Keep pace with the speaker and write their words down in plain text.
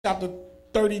chapter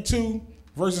 32,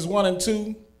 verses 1 and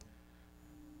 2.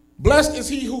 Blessed is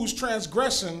he whose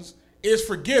transgressions is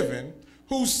forgiven,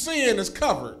 whose sin is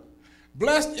covered.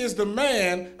 Blessed is the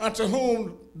man unto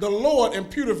whom the Lord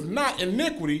imputeth not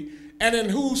iniquity, and in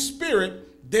whose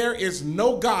spirit there is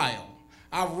no guile.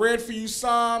 I've read for you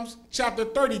Psalms chapter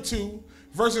 32,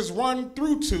 verses 1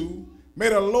 through 2. May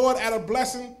the Lord add a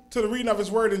blessing to the reading of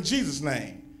his word in Jesus'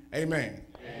 name. Amen.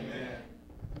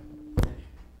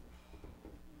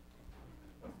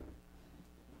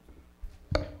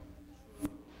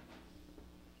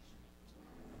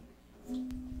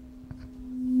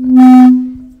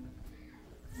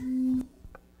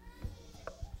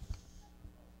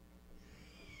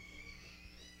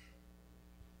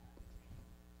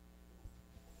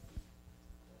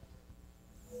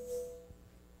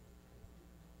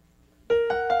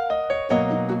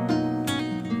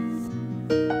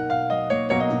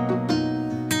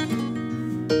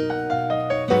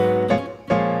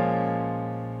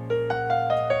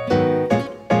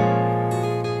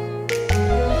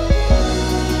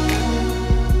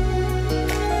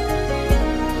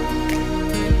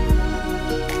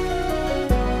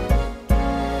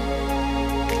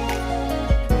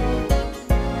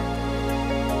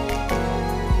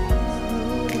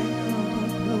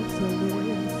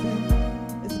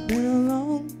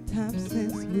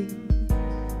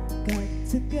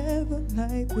 Together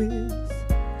like this,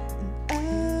 and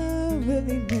I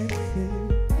really meant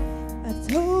it. I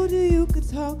told you could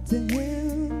talk to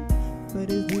him, but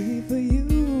it's easy for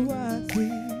you, I see,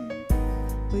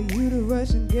 for you to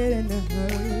rush and get in a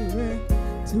hurry,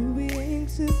 to be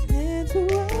anxious and to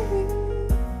worry,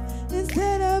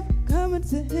 instead of coming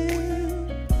to him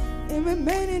and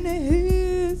remaining in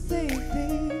his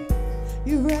safety.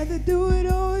 You'd rather do it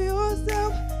all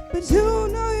yourself, but you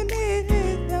know you need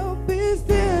his help. Be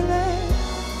still and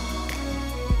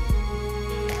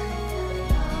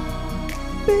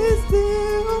be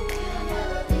still.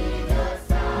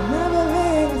 Never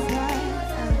leave his side.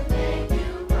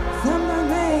 Sometimes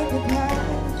make it cry.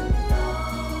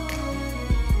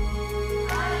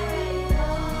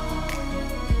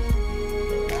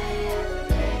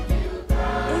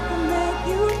 It can make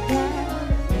you cry.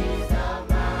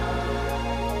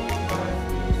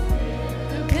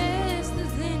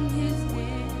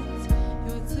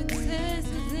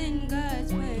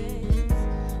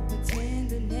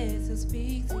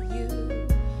 Speak to you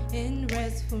in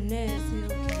restfulness. He'll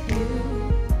keep you.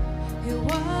 He'll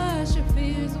wash your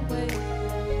fears away,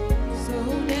 so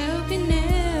doubt can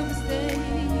never stay.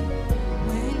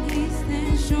 When he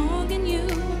stands strong in you,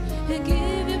 he'll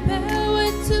give you power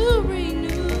to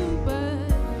renew. But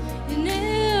you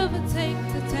never take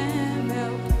the time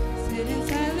out, sit in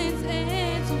silence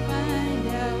and to find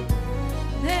out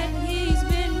that he's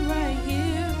been right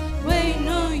here, waiting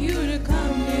on you to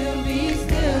come near. Be still.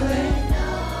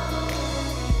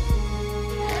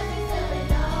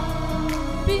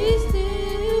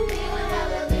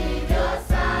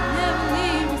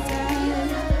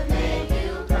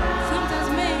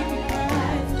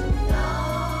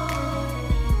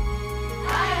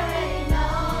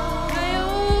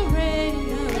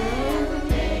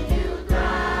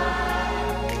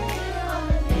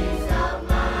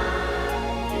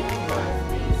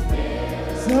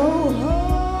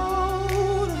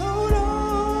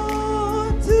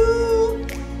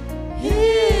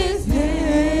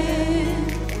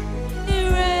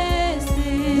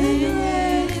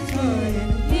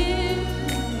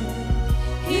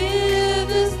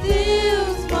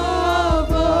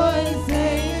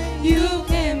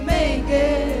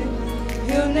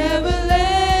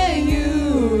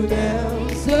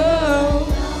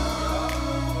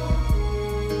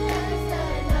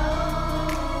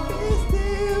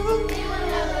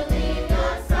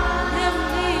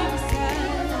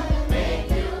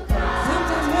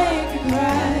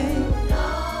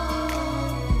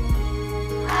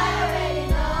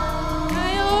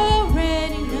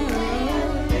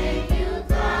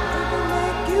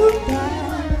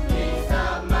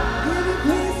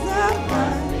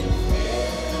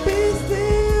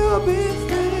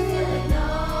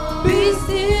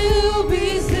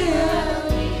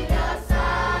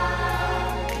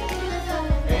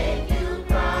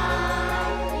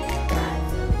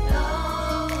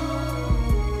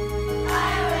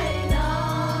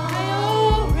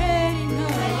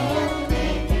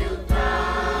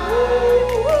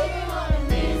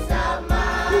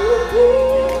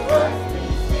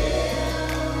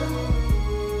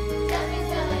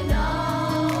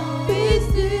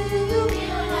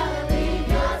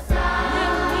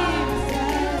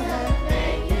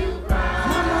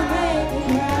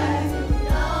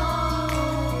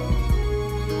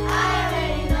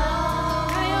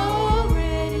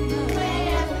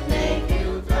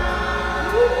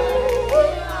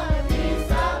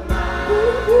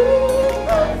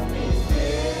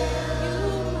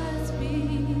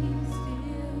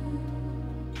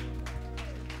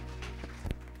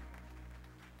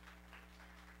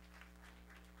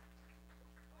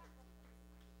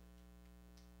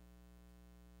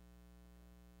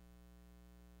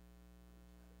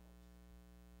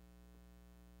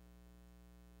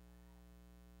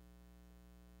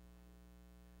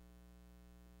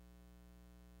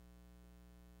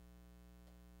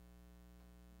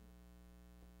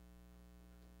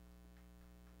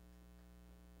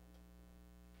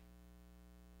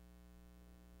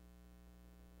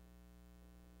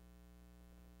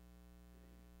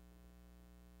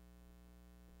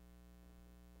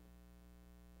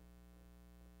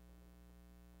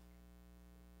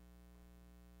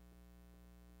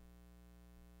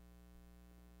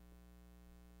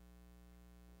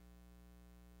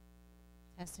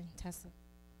 Testing.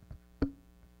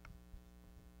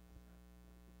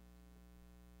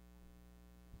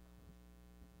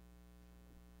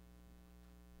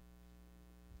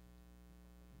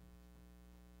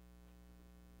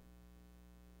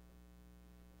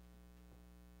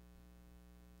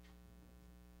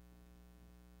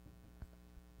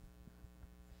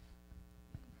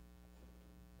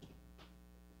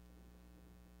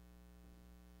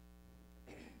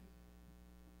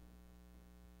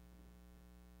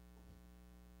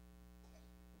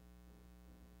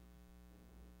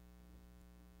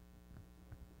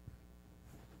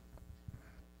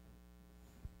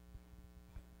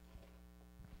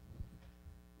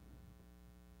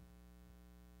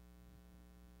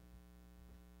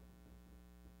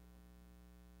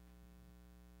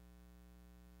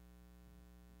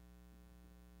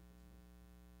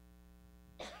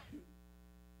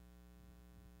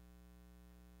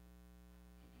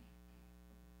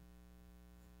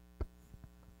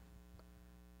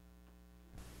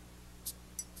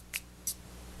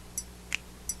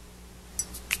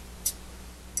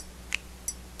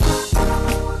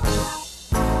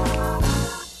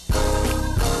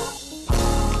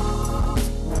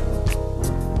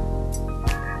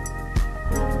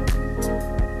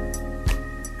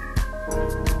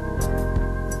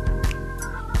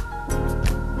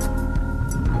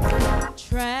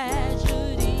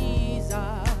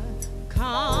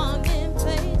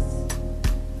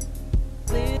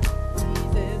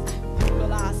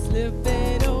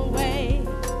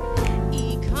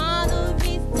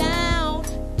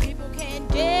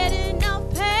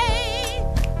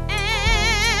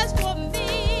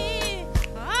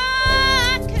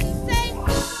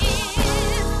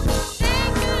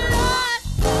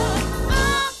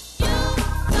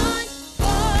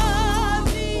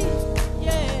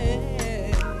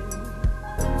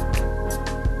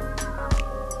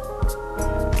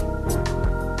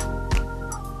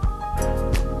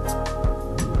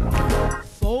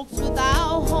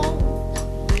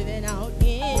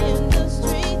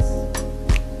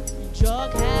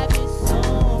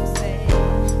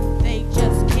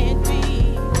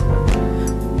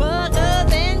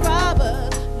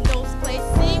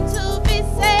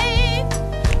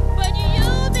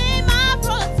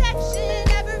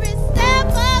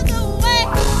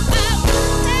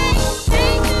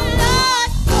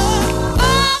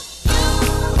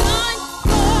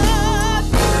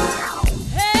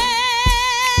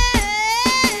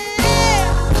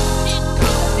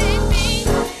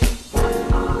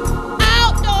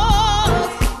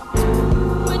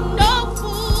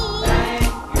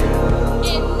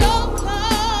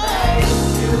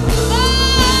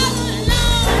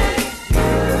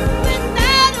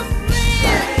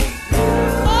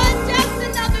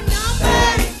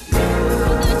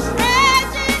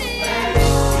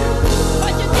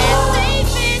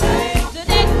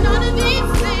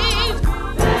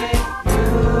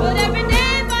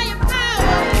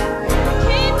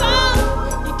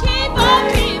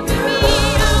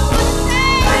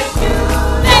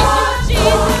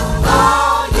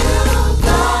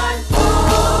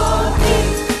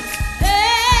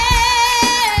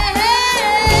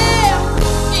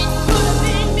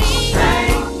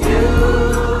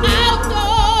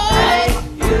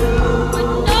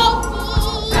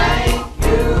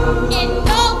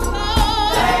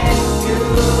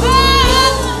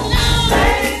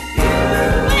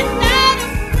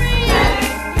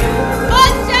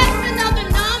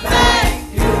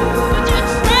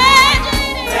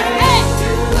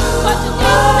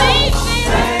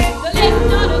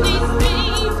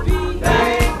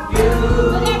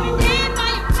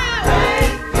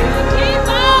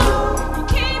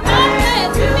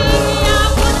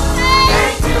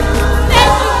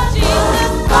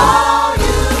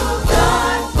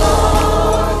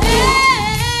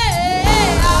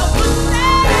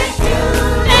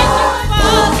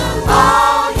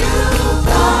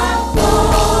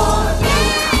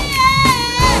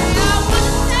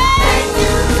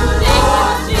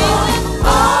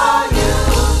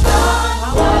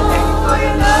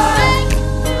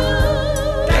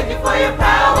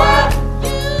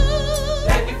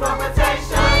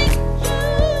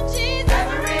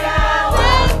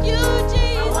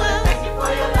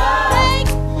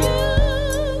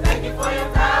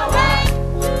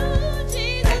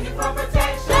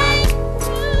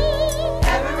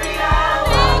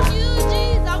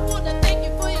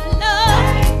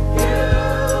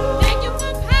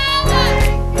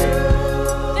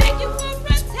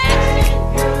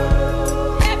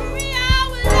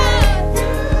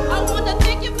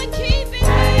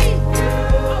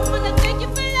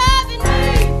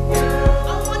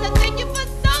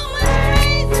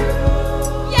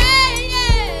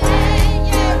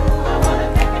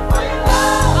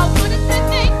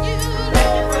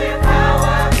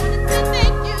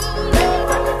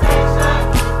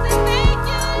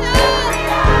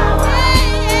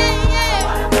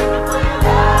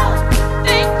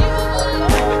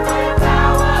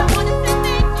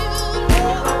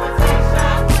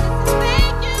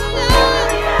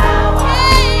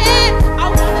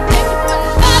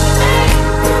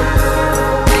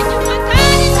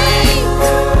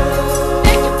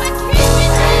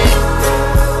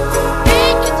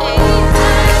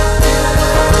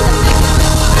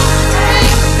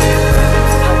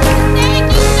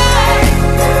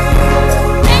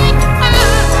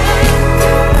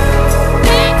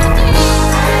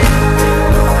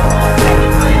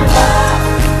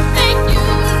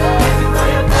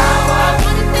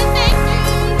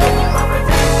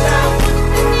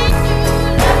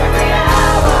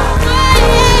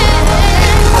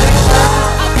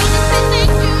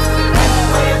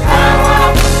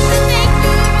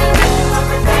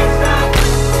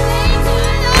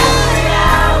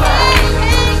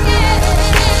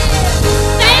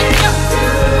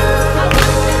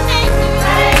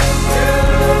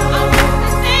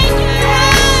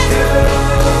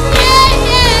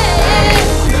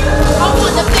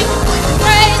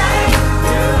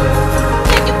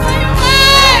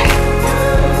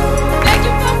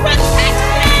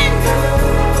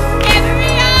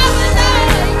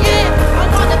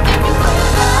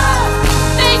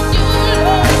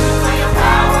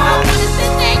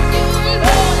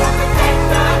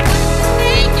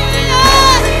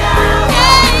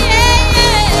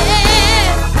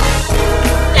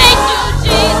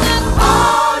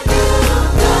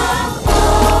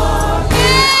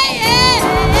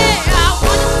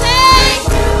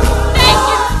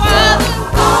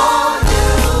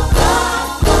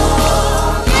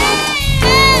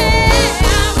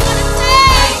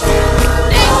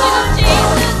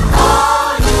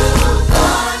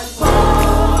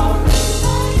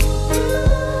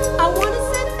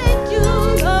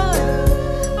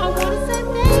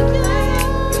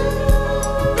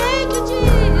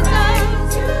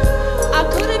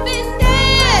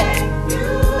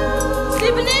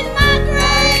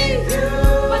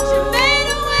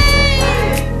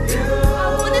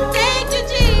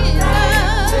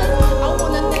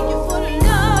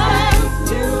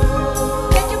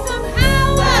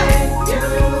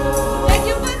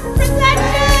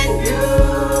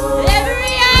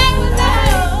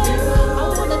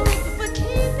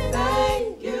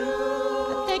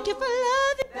 Thank you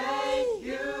for loving me.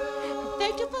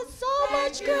 Thank you for so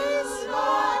much grace.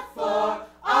 Lord, for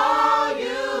all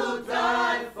you've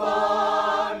done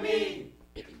for me.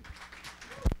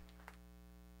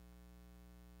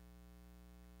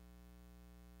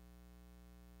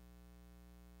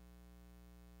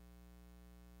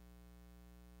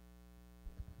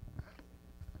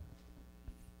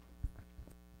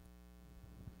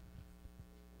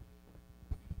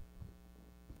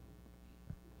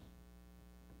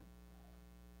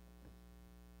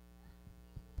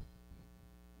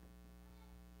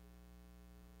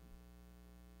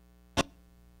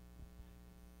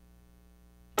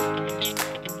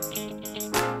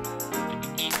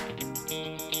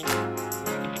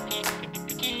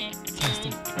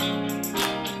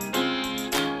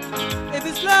 If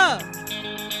it's love,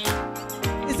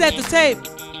 it's at the table.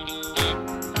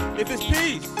 If it's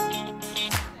peace,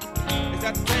 it's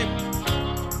at the table.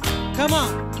 Come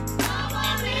on. Come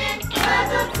on in, where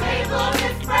the table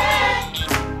is spread,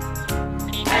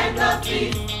 and the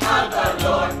feast of the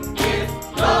Lord is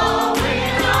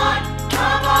going on.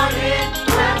 Come on in,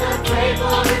 where the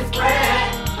table is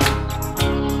spread,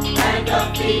 and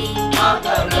the feast of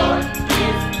the Lord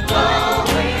is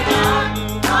going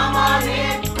on. Come on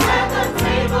in, where the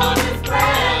table is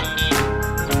spread,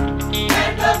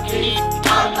 and the feast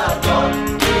of the Lord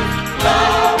is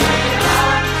going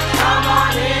on. Come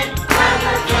on in, where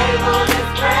the table is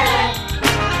spread,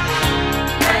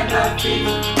 and the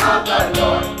feast of the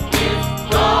Lord is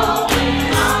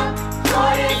going on.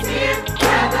 Joy is here,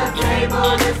 where the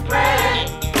table is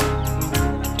spread,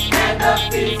 and the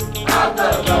feast of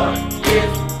the Lord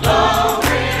is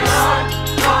going on.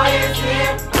 Joy is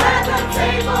here, where the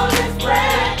table is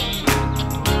spread,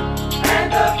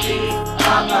 and the feast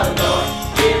of the Lord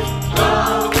is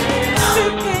going on.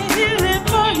 Seeking healing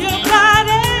for your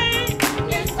body.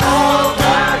 It's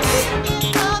over here, It's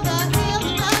for the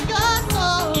healing of your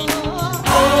soul.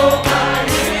 over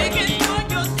here, Seeking for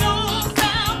your soul's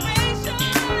salvation.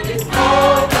 it's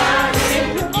over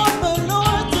here, You want the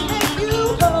Lord to make you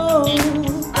whole.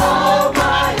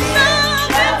 over here.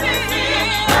 Love is here.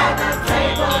 Where the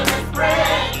table is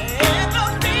spread, And the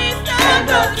feast and of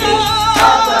the the feast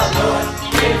of the Lord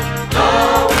is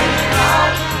going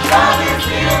on. Love is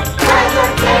here, where the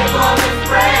table is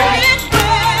spread,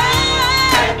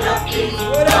 and the feast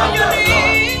of the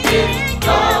Lord is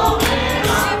going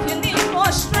on. If you need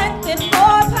more strength and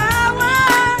more power,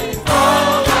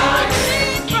 Over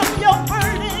here, from your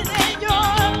burden and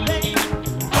your pain,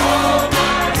 over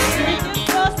here, seeking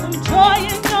for some joy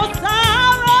in your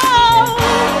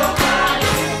sorrow.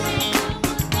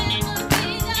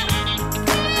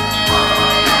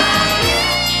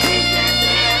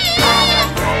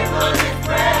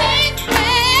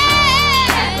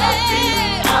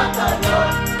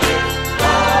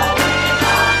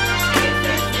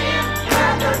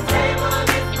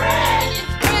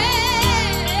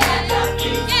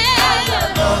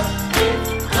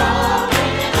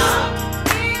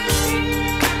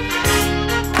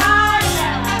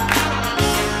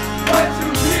 What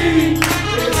you need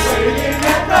is waiting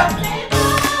at the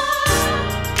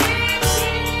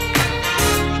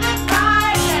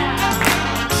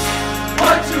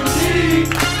What you need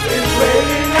is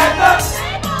waiting at the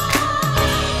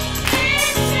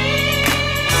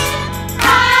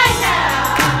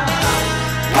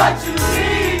What you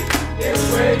need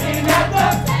is waiting at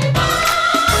the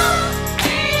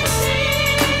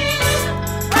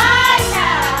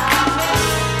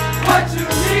What you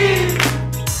need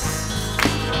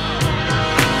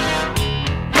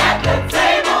at the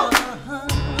table,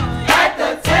 at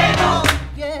the table,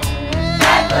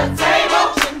 at the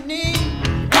table,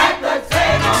 at the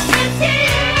table,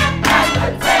 at the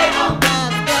table,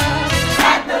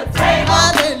 at the table,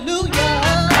 Hallelujah.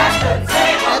 at the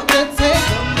table, At the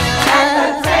table, at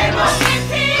the table,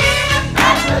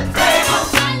 at the table,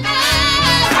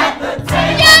 at the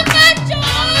table, You're my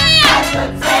joy. at the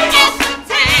table, At the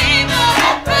table,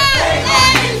 at the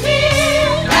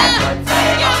table, at the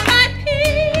table, You're my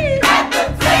peace. at the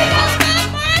table, You're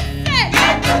my mercy.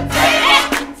 at the table, At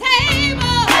the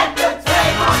table, at the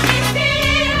table,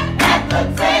 at the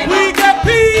table, We got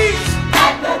peace.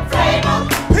 at the table,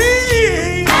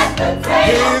 Peace at the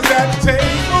table, is at the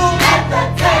table. at the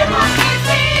table,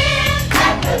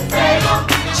 at the table,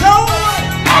 Joy,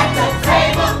 at the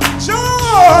table,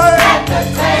 joy at the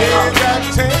table, is at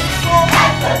the table.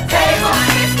 at the table,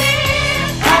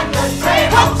 at the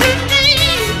table, what you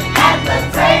need, at the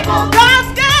table,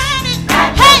 God's got it.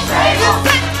 at the Hey, table,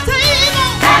 it's at the table.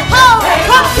 at the Oh, table,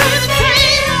 come to the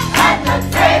table. at the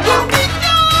table, You need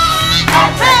joy.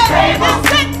 at the Hey, table,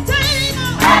 it's at the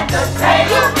table. at the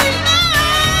table, You need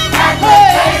love. at the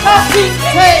Hey, table,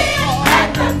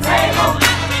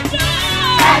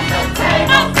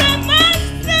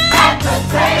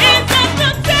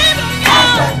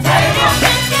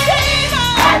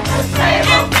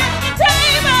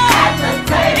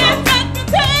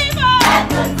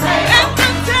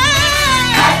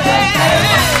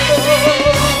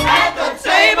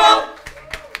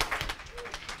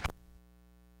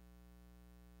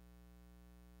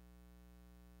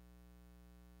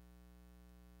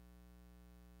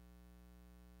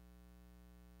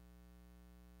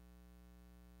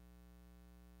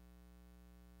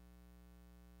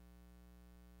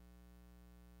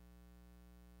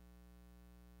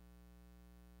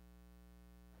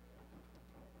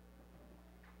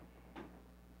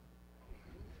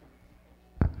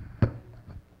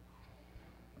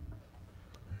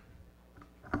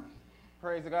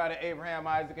 Praise the God of Abraham,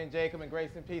 Isaac, and Jacob, and grace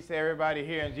and peace to everybody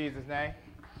here in Jesus' name.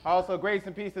 Also, grace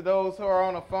and peace to those who are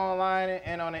on the phone line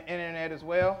and on the internet as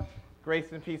well.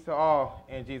 Grace and peace to all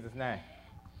in Jesus' name.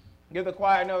 Give the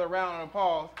choir another round of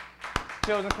applause.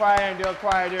 Children's choir and adult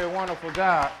choir did a wonderful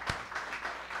job.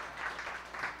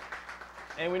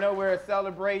 And we know we're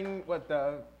celebrating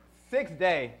the 6th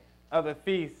day of the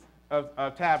Feast of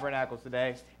Tabernacles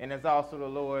today, and it's also the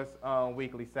Lord's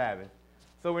weekly Sabbath.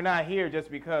 So we're not here just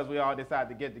because we all decide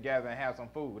to get together and have some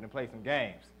food and play some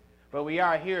games. But we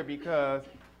are here because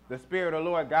the Spirit of the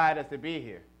Lord guided us to be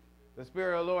here. The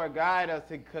Spirit of the Lord guided us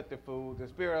to cook the food. The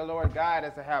Spirit of the Lord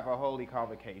guided us to have a holy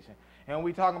convocation. And when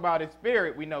we talk about His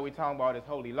Spirit, we know we're talking about His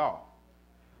holy law.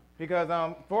 Because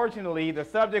unfortunately, the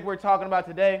subject we're talking about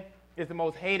today is the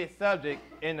most hated subject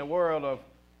in the world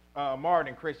of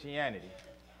modern Christianity.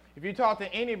 If you talk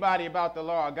to anybody about the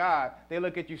law of God, they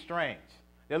look at you strange.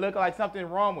 They look like something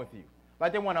wrong with you,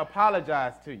 like they want to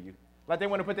apologize to you, like they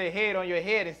want to put their head on your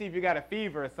head and see if you got a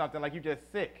fever or something, like you're just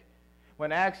sick.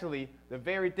 When actually, the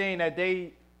very thing that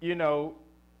they,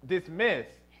 dismiss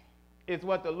is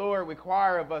what the Lord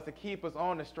requires of us to keep us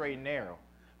on the straight and narrow.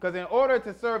 Because in order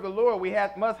to serve the Lord, we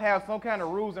must have some kind of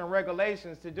rules and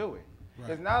regulations to do it. Right.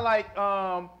 It's not like,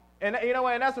 and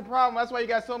that's the problem. That's why you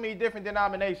got so many different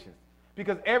denominations.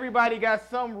 Because everybody got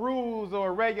some rules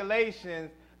or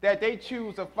regulations that they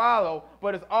choose to follow,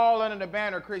 but it's all under the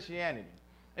banner of Christianity.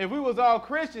 If we was all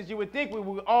Christians, you would think we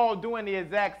were all doing the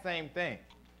exact same thing.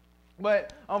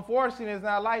 But unfortunately, it's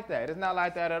not like that. It's not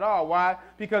like that at all. Why?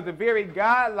 Because the very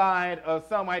guideline of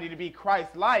somebody to be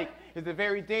Christ-like is the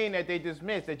very thing that they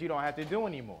dismiss that you don't have to do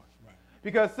anymore. Right.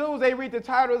 Because as soon as they read the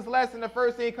title of this lesson, the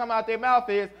first thing that come out their mouth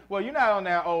is, well, you're not on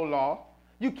that old law.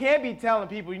 You can't be telling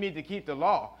people you need to keep the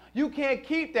law. You can't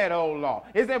keep that old law.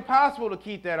 It's impossible to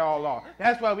keep that old law.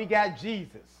 That's why we got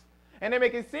Jesus. And they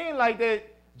make it seem like that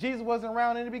Jesus wasn't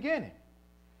around in the beginning.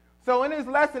 So in this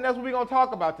lesson, that's what we're going to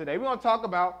talk about today. We're going to talk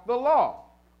about the law,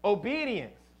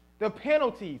 obedience, the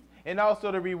penalties, and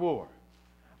also the reward.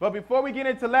 But before we get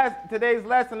into today's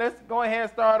lesson, let's go ahead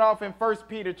and start off in 1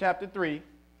 Peter chapter 3.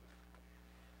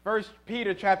 1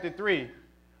 Peter chapter 3.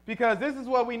 Because this is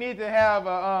what we need to have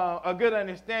a good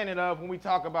understanding of when we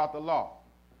talk about the law.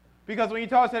 Because when you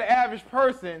talk to the average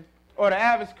person or the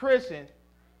average Christian,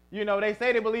 they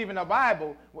say they believe in the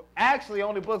Bible. Actually,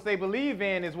 only books they believe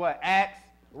in is what? Acts,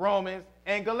 Romans,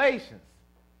 and Galatians.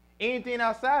 Anything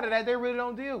outside of that, they really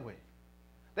don't deal with.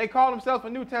 They call themselves a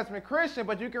New Testament Christian,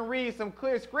 but you can read some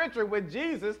clear scripture with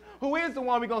Jesus, who is the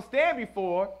one we're going to stand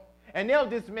before, and they'll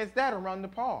dismiss that and run to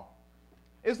Paul.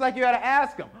 It's like you got to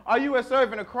ask them, are you a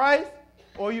servant of Christ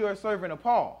or are you a servant of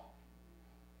Paul?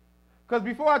 Because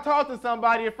before I talk to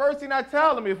somebody, the first thing I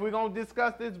tell them, if we're going to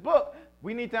discuss this book,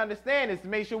 we need to understand this to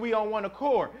make sure we on one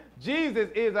accord. Jesus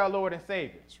is our Lord and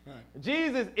Savior. That's right.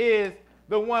 Jesus is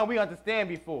the one we understand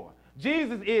before.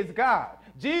 Jesus is God.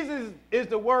 Jesus is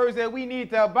the words that we need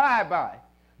to abide by,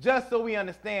 just so we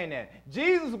understand that.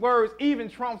 Jesus' words even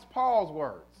trumps Paul's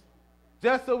words,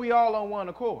 just so we all on one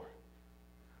accord.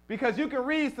 Because you can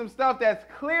read some stuff that's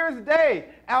clear as day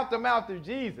out the mouth of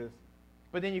Jesus,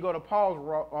 but then you go to Paul's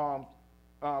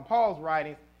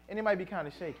writings, and it might be kind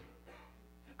of shaky.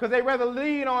 Because they rather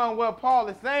lean on what Paul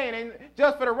is saying, and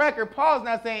just for the record, Paul's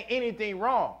not saying anything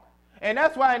wrong. And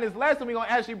that's why in this lesson we're going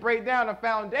to actually break down the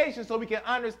foundation so we can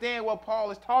understand what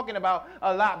Paul is talking about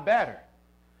a lot better.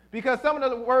 Because some of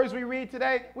the words we read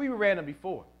today, we read them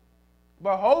before.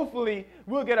 But hopefully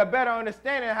we'll get a better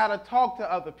understanding of how to talk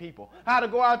to other people, how to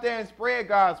go out there and spread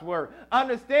God's word.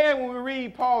 Understand when we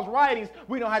read Paul's writings,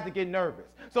 we don't have to get nervous.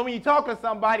 So when you talk to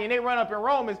somebody and they run up in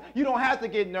Romans, you don't have to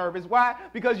get nervous. Why?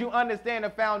 Because you understand the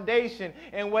foundation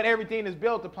and what everything is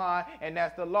built upon, and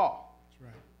that's the law. That's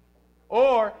right.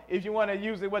 Or if you want to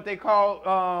use it, what they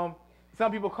call,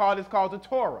 some people call this called the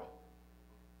Torah.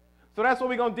 So that's what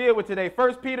we're going to deal with today.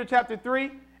 1 Peter chapter 3,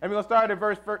 and we're going to start at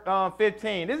verse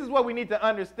 15. This is what we need to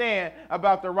understand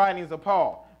about the writings of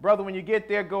Paul. Brother, when you get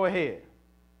there, go ahead.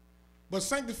 But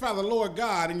sanctify the Lord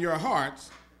God in your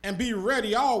hearts, and be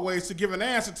ready always to give an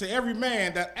answer to every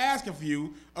man that asketh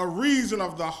you a reason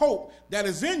of the hope that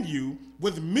is in you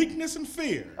with meekness and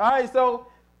fear. All right, so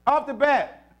off the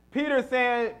bat, Peter is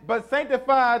saying, but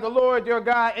sanctify the Lord your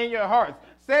God in your hearts.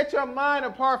 Set your mind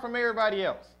apart from everybody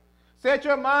else. Set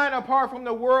your mind apart from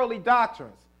the worldly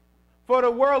doctrines, for the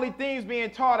worldly things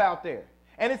being taught out there.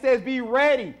 And it says, be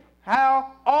ready,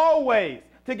 how? Always,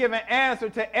 to give an answer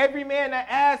to every man that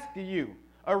asks you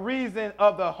a reason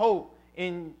of the hope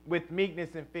with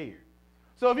meekness and fear.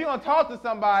 So if you're going to talk to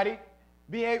somebody,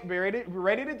 be ready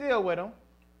to deal with them.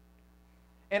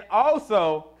 And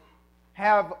also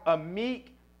have a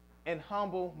meek and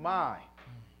humble mind.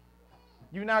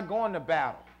 You're not going to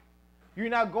battle. You're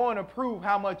not going to prove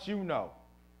how much you know.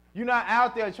 You're not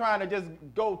out there trying to just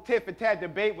go tit for tat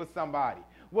debate with somebody.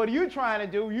 What are you trying to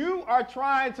do? You are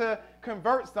trying to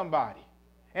convert somebody.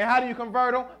 And how do you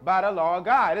convert them? By the law of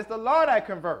God. It's the law that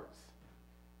converts.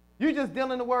 You're just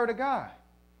dealing the word of God.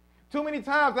 Too many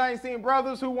times I ain't seen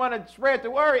brothers who want to spread the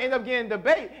word end up getting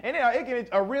debate, and it gets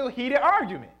a real heated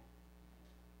argument.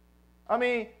 I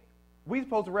mean, we're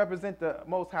supposed to represent the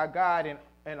Most High God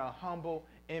in a humble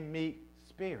and meek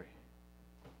spirit.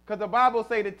 Because the Bible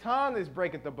say the tongue is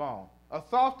breaketh the bone. A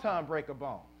soft tongue break a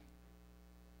bone.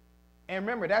 And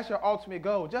remember, that's your ultimate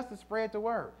goal, just to spread the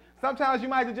word. Sometimes you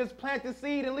might just plant the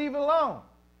seed and leave it alone.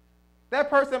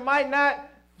 That person might not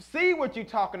see what you're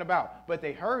talking about, but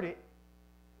they heard it.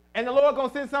 And the Lord going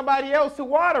to send somebody else to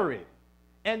water it.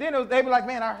 And then they be like,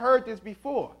 man, I heard this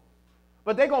before.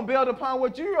 But they're going to build upon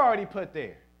what you already put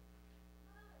there.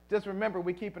 Just remember,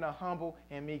 we're keeping a humble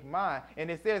and meek mind.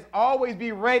 And it says, always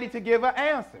be ready to give an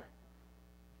answer.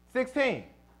 16.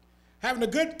 Having a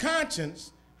good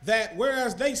conscience, that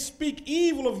whereas they speak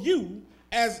evil of you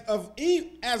as of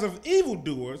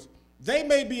evildoers, they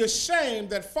may be ashamed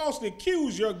that falsely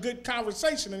accuse your good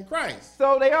conversation in Christ.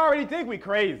 So they already think we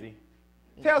crazy.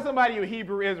 Tell somebody you're a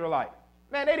Hebrew Israelite.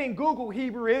 Man, they didn't Google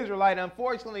Hebrew Israelite.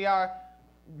 Unfortunately, our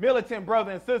militant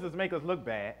brothers and sisters make us look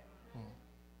bad.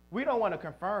 We don't want to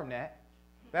confirm that.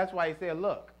 That's why he said,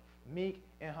 look, meek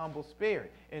and humble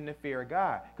spirit in the fear of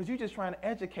God. Because you're just trying to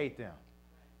educate them.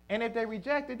 And if they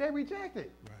reject it, they reject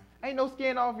it. Right. Ain't no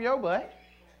skin off your butt.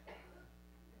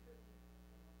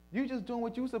 You just doing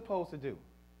what you're supposed to do.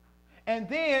 And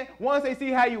then, once they see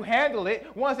how you handle it,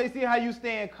 once they see how you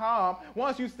stand calm,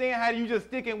 once you see how you just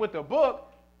sticking with the book,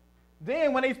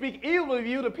 then when they speak evil of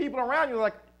you, the people around you are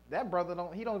like, that brother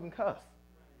don't even cuss.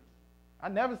 I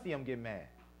never see him get mad.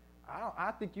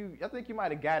 I think you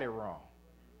might have got it wrong.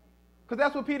 Because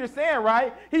that's what Peter's saying,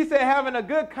 right? He said having a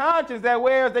good conscience, that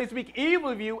whereas they speak evil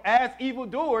of you as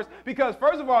evildoers, because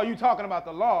first of all, you're talking about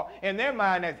the law, in their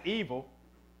mind that's evil.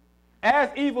 As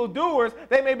evildoers,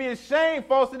 they may be ashamed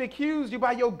falsely to accuse you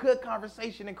by your good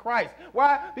conversation in Christ.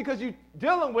 Why? Because you're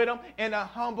dealing with them in a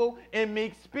humble and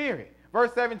meek spirit.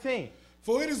 Verse 17.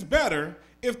 For it is better,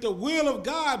 if the will of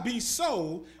God be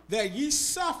so, that ye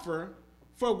suffer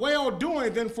for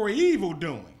well-doing than for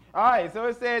evil-doing. All right, so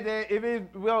it said that if it is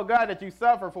the will of God that you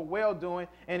suffer for well-doing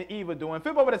and evil-doing.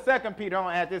 Flip over to 2 Peter. I'm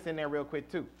going to add this in there real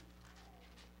quick too.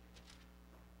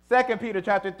 2 Peter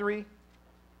chapter 3.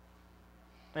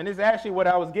 And this is actually what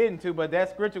I was getting to, but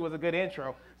that scripture was a good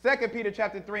intro. 2 Peter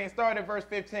chapter 3 and start at verse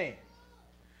 15.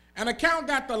 And account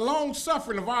that the long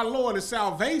suffering of our Lord is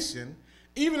salvation,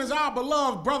 even as our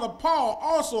beloved brother Paul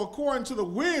also, according to the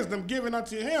wisdom given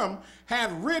unto him,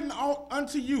 hath written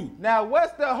unto you. Now,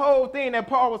 what's the whole thing that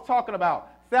Paul was talking about?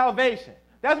 Salvation.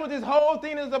 That's what this whole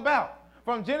thing is about.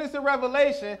 From Genesis to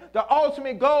Revelation, the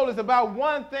ultimate goal is about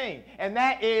one thing, and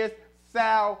that is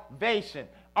salvation.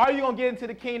 Are you going to get into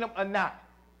the kingdom or not?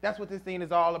 That's what this thing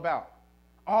is all about.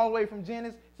 All the way from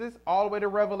Genesis, all the way to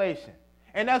Revelation.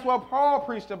 And that's what Paul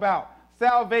preached about,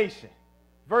 salvation.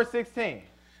 Verse 16.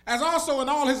 As also in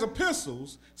all his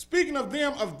epistles, speaking of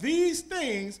them of these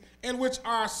things, in which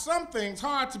are some things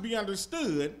hard to be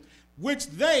understood, which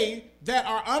they that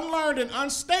are unlearned and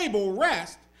unstable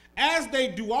wrest, as they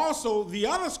do also the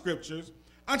other scriptures,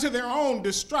 unto their own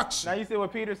destruction. Now you see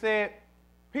what Peter said?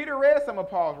 Peter read some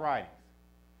of Paul's writings.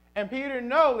 And Peter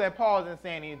knows that Paul isn't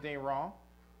saying anything wrong.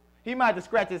 He might have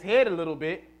scratched his head a little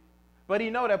bit, but he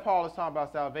knows that Paul is talking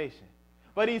about salvation.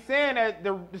 But he's saying that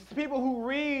the people who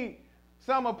read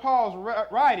some of Paul's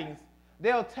writings,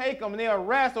 they'll take them, they'll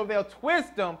wrest, or they'll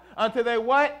twist them unto their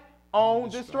what? Own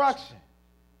destruction.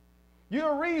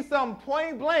 You'll read something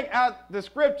point blank out the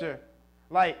scripture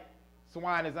like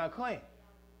swine is unclean.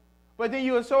 But then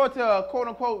you'll show it to a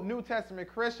quote-unquote New Testament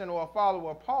Christian or a follower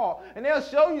of Paul, and they'll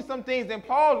show you some things in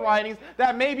Paul's writings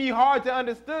that may be hard to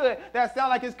understand, that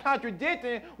sound like it's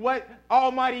contradicting what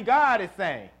Almighty God is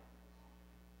saying.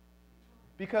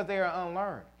 Because they are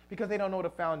unlearned, because they don't know the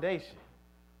foundation.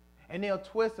 And they'll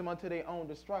twist them unto their own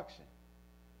destruction.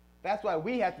 That's why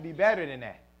we have to be better than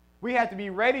that. We have to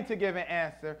be ready to give an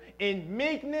answer in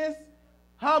meekness,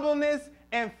 humbleness,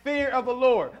 and fear of the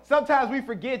Lord. Sometimes we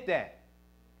forget that.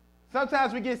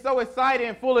 Sometimes we get so excited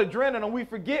and full of adrenaline and we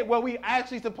forget what we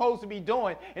actually supposed to be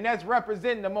doing, and that's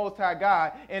representing the Most High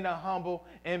God in a humble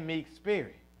and meek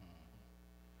spirit.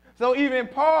 So even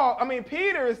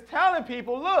Peter is telling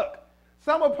people, look,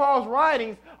 some of Paul's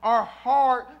writings are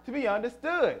hard to be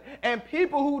understood. And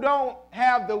people who don't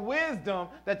have the wisdom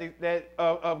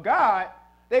of God,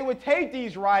 they would take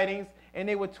these writings and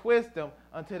they would twist them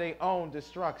unto their own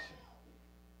destruction.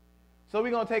 So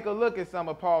we're going to take a look at some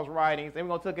of Paul's writings, and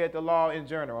we're going to look at the law in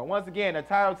general. Once again, the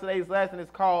title of today's lesson is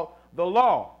called The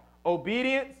Law,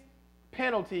 Obedience,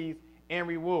 Penalties, and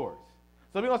Rewards.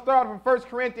 So we're going to start from 1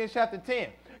 Corinthians chapter 10.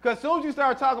 Because as soon as you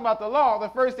start talking about the law, the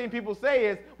first thing people say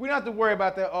is, we don't have to worry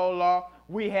about that old law.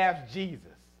 We have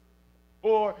Jesus.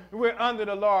 Or we're under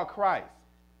the law of Christ.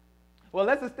 Well,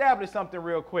 let's establish something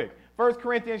real quick. 1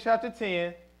 Corinthians chapter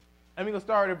 10, and we're going to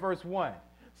start at verse 1.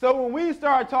 So when we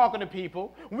start talking to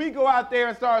people, we go out there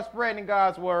and start spreading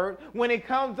God's word. When it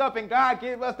comes up and God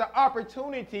gives us the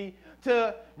opportunity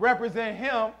to represent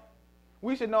him,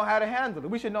 we should know how to handle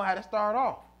it. We should know how to start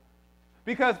off.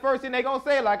 Because first thing they're going to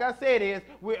say, like I said, is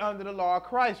we're under the law of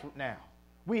Christ now.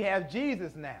 We have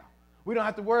Jesus now. We don't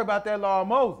have to worry about that law of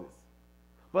Moses.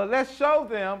 But let's show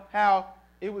them how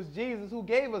it was Jesus who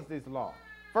gave us this law.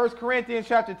 1 Corinthians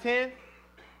chapter 10.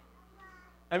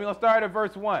 And we're going to start at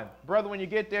verse 1. Brother, when you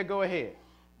get there, go ahead.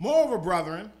 Moreover,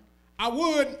 brethren, I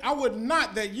would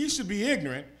not that ye should be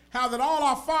ignorant, how that all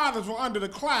our fathers were under the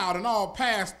cloud, and all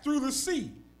passed through the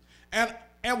sea, and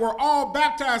were all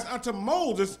baptized unto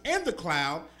Moses in the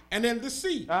cloud and in the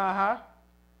sea.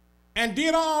 And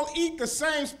did all eat the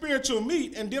same spiritual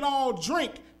meat, and did all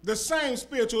drink the same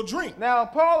spiritual drink. Now,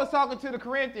 Paul is talking to the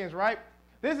Corinthians, right?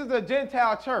 This is a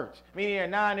Gentile church, meaning they're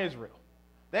non-Israel.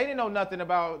 They didn't know nothing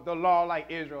about the law like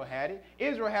Israel had it.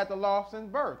 Israel had the law since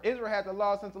birth. Israel had the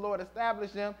law since the Lord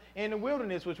established them in the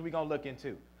wilderness, which we're going to look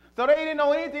into. So they didn't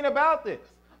know anything about this.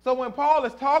 So when Paul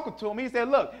is talking to them, he said,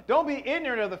 look, don't be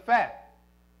ignorant of the fact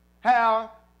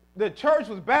how the church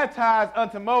was baptized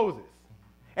unto Moses.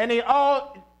 And they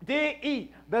all did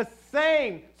eat the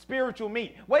same spiritual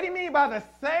meat. What do you mean by the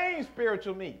same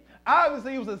spiritual meat?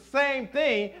 Obviously, it was the same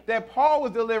thing that Paul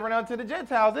was delivering unto the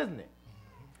Gentiles, isn't it?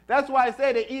 That's why I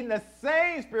say they're eating the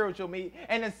same spiritual meat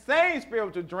and the same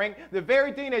spiritual drink, the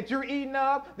very thing that you're eating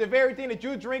of, the very thing that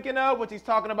you're drinking of, which he's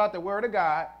talking about the word of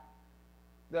God.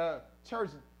 The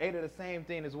church ate of the same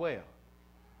thing as well.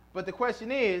 But the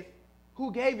question is,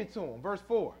 who gave it to them? Verse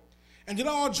 4. And did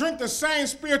all drink the same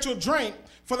spiritual drink,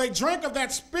 for they drank of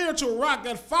that spiritual rock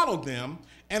that followed them,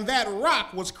 and that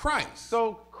rock was Christ.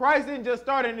 So Christ didn't just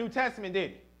start in the New Testament, did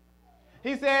he?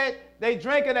 He said they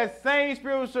drank of that same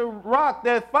spiritual rock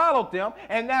that followed them,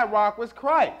 and that rock was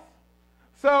Christ.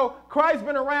 So Christ's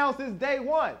been around since day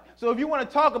one. So if you want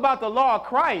to talk about the law of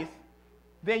Christ,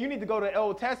 then you need to go to the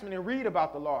Old Testament and read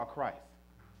about the law of Christ.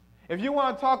 If you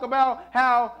want to talk about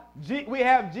how we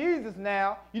have Jesus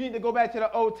now, you need to go back to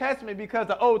the Old Testament, because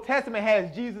the Old Testament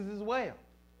has Jesus as well.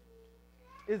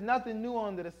 There's nothing new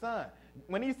under the sun.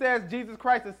 When he says Jesus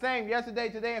Christ is the same yesterday,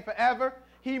 today, and forever,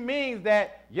 he means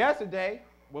that yesterday,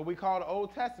 what we call the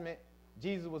Old Testament,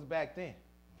 Jesus was back then.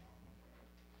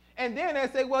 And then they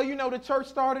say, well, you know, the church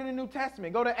started in the New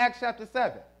Testament. Go to Acts chapter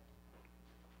 7.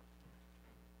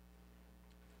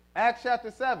 Acts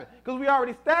chapter 7. Because we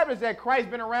already established that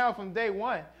Christ's been around from day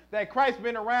one, that Christ's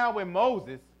been around with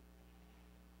Moses,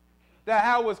 that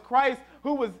how it was Christ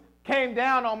who came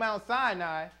down on Mount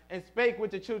Sinai and spake with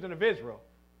the children of Israel.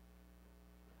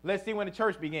 Let's see when the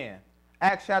church began.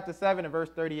 Acts chapter 7 and verse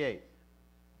 38.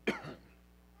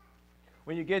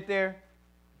 When you get there,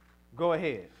 go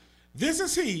ahead. This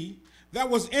is he that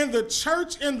was in the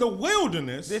church in the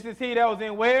wilderness. This is he that was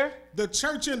in where? The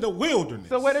church in the wilderness.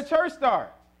 So where the church started?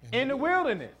 In the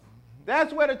wilderness.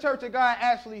 That's where the church of God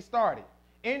actually started.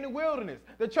 In the wilderness.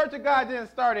 The church of God didn't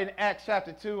start in Acts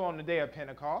chapter 2 on the day of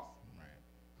Pentecost.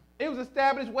 Right. It was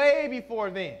established way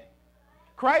before then.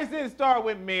 Christ didn't start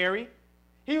with Mary.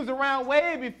 He was around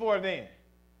way before then.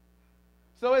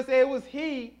 So it said it was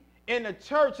he in the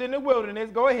church in the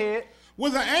wilderness. Go ahead.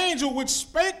 With an angel which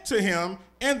spake to him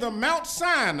in the Mount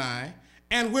Sinai,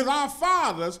 and with our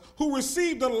fathers who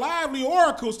received the lively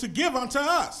oracles to give unto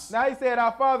us. Now he said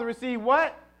our father received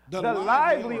what? The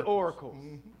lively oracles.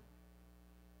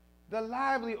 The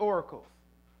lively oracles.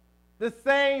 The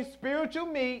same spiritual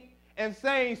meat and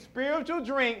same spiritual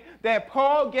drink that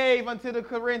Paul gave unto the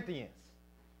Corinthians.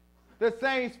 The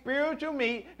same spiritual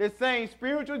meat, the same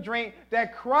spiritual drink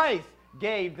that Christ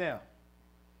gave them.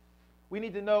 We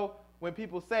need to know when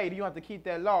people say, do you have to keep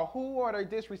that law? Who are they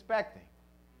disrespecting?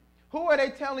 Who are they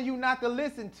telling you not to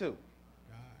listen to? God.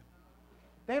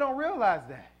 They don't realize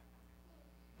that.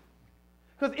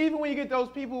 Because even when you get those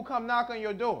people who come knock on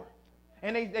your door,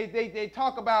 and they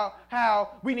talk about how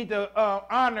we need to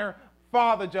honor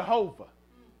Father Jehovah.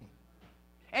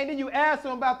 And then you ask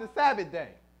them about the Sabbath day.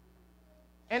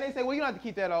 And they say, well, you don't have to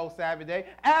keep that old Sabbath day.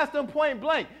 Ask them point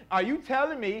blank, are you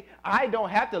telling me I don't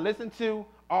have to listen to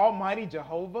Almighty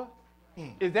Jehovah?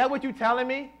 Is that what you're telling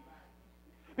me?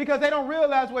 Because they don't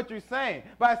realize what you're saying.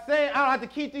 By saying I don't have to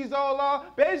keep these old laws,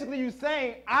 basically you're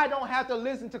saying I don't have to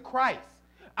listen to Christ.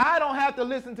 I don't have to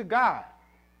listen to God.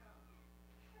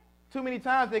 Too many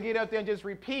times they get up there and just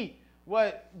repeat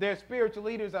what their spiritual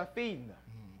leaders are feeding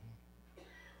them.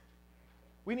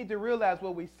 We need to realize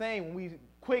what we're saying when we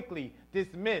quickly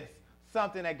dismiss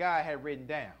something that God had written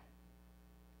down.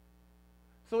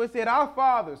 So it said, our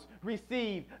fathers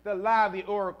received the lively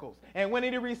oracles. And when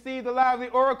did they receive the lively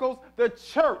oracles? The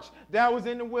church that was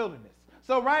in the wilderness.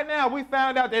 So right now we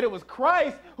found out that it was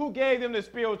Christ who gave them the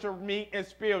spiritual meat and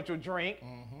spiritual drink.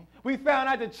 We found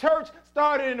out the church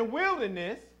started in the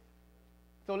wilderness.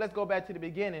 So let's go back to the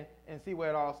beginning and see where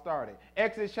it all started.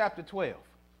 Exodus chapter 12.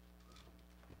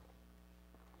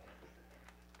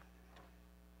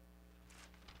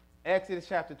 Exodus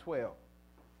chapter 12.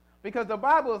 Because the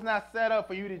Bible is not set up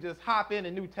for you to just hop in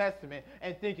the New Testament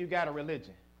and think you got a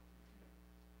religion.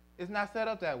 It's not set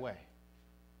up that way.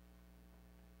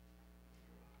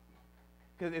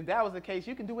 Because if that was the case,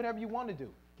 you can do whatever you want to do.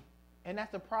 And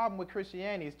that's the problem with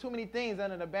Christianity. There's too many things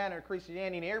under the banner of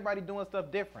Christianity, and everybody doing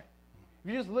stuff different.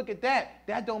 If you just look at that,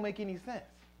 that don't make any sense.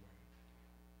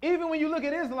 Even when you look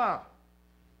at Islam,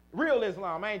 real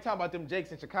Islam, I ain't talking about them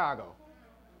jakes in Chicago.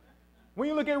 When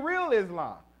you look at real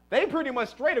Islam, they pretty much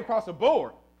straight across the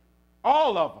board,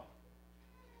 all of them.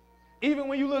 Even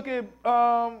when you look at,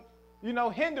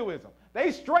 Hinduism,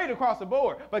 they straight across the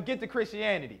board. But get to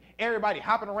Christianity, everybody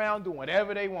hopping around doing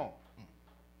whatever they want.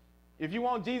 If you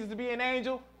want Jesus to be an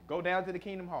angel, go down to the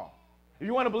Kingdom Hall. If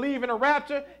you want to believe in a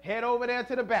rapture, head over there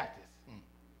to the Baptist.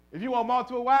 If you want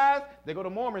multiple wives, they go to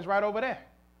Mormons right over there.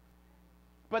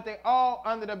 But they all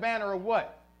under the banner of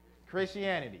what?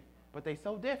 Christianity. But they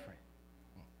so different.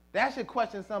 That should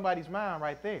question somebody's mind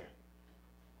right there.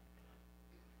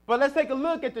 But let's take a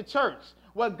look at the church.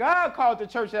 What God called the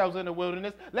church that was in the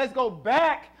wilderness. Let's go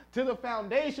back to the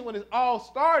foundation when it all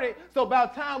started. So by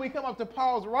the time we come up to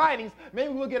Paul's writings,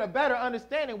 maybe we'll get a better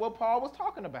understanding what Paul was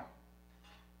talking about.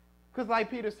 Because like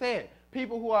Peter said,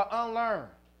 people who are unlearned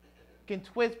can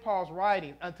twist Paul's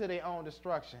writings unto their own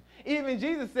destruction. Even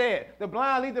Jesus said, the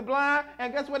blind lead the blind,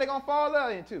 and guess what they're going to fall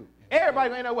into? Everybody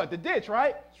going to know what? The ditch,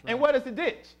 right? And what is the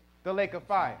ditch? The lake of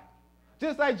fire.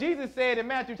 Just like Jesus said in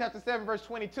Matthew chapter 7, verse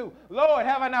 22, Lord,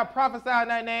 have I not prophesied in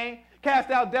thy name, cast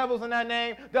out devils in thy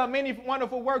name, done many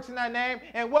wonderful works in thy name?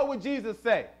 And what would Jesus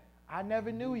say? I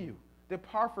never knew you.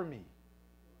 Depart from me.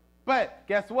 But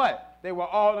guess what? They were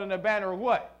all in the banner of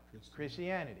what?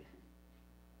 Christianity.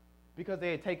 Because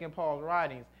they had taken Paul's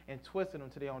writings and twisted them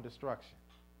to their own destruction.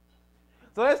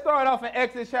 So let's start off in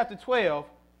Exodus chapter 12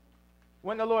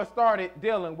 when the Lord started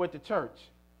dealing with the church.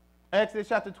 Exodus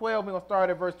chapter 12, we're going to start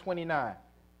at verse 29.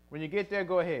 When you get there,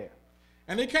 go ahead.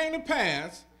 And it came to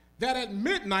pass that at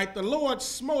midnight the Lord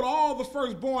smote all the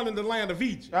firstborn in the land of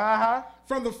Egypt.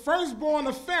 From the firstborn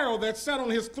of Pharaoh that sat on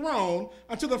his throne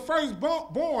unto the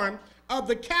firstborn of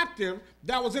the captive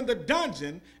that was in the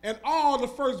dungeon, and all the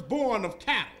firstborn of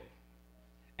cattle.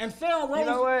 And Pharaoh rose. You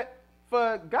know what?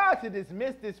 For God to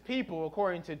dismiss this people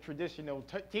according to traditional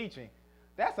teaching,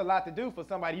 that's a lot to do for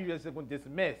somebody you just would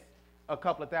dismiss a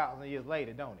couple of thousand years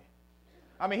later, don't it?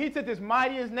 I mean, he took this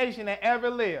mightiest nation that ever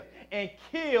lived and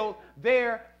killed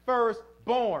their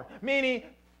firstborn, meaning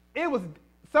it was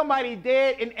somebody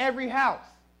dead in every house.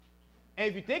 And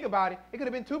if you think about it, it could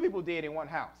have been two people dead in one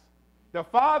house. The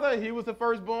father, he was the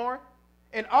firstborn,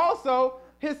 and also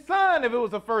his son, if it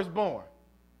was the firstborn.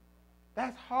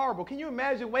 That's horrible. Can you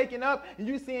imagine waking up and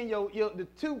you seeing the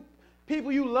two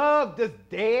people you love just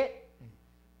dead?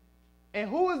 And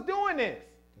who is doing this?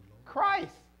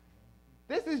 Christ.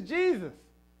 This is Jesus.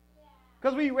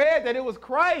 Because we read that it was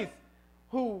Christ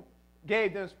who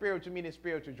gave them spiritual meat and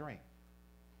spiritual drink.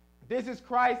 This is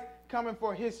Christ coming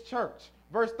for his church.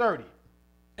 Verse 30.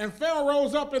 And Pharaoh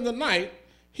rose up in the night,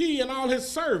 he and all his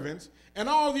servants, and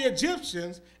all the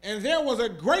Egyptians, and there was a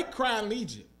great cry in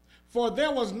Egypt. for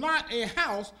there was not a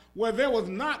house where there was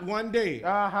not one dead.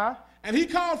 Uh-huh. And he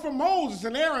called for Moses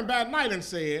and Aaron by night and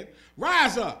said,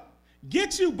 rise up,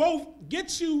 get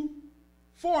you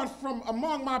forth from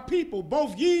among my people,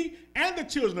 both ye and the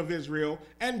children of Israel,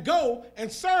 and go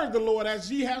and serve the Lord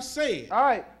as ye have said. All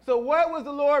right, so what was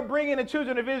the Lord bringing the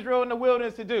children of Israel in the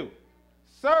wilderness to do?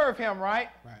 Serve him, right?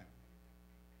 Right.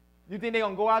 You think they're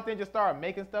going to go out there and just start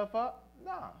making stuff up?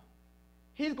 Nah.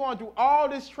 He's going through all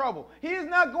this trouble. He is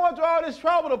not going through all this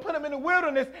trouble to put them in the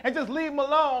wilderness and just leave them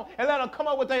alone and let them come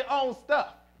up with their own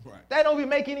stuff. Right. That don't even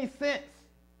make any sense.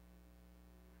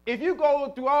 If you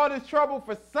go through all this trouble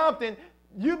for something,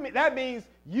 that means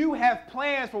you have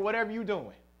plans for whatever you're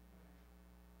doing.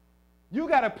 You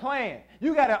got a plan.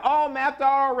 You got it all mapped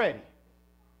out already.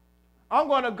 I'm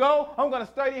going to go. I'm going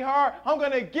to study hard. I'm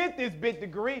going to get this big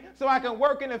degree so I can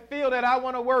work in the field that I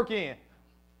want to work in.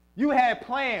 You had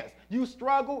plans. You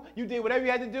struggled. You did whatever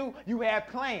you had to do. You had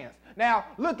plans. Now,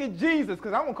 look at Jesus,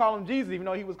 because I'm going to call him Jesus, even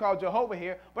though he was called Jehovah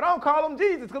here. But I don't call him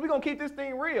Jesus because we're going to keep this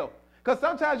thing real. Because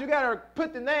sometimes you got to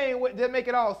put the name to make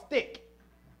it all stick.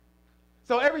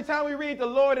 So every time we read the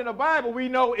Lord in the Bible, we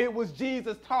know it was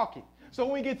Jesus talking. So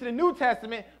when we get to the New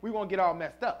Testament, we won't get all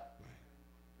messed up.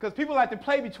 Because people like to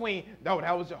play between, no,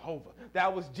 that was Jehovah.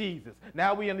 That was Jesus.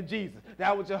 Now we under Jesus.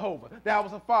 That was Jehovah. That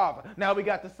was the Father. Now we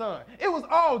got the Son. It was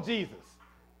all Jesus.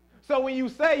 So when you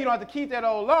say you don't have to keep that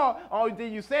old law, all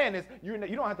you're saying is you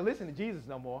don't have to listen to Jesus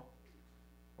no more.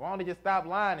 Why don't they just stop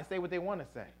lying and say what they want to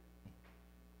say?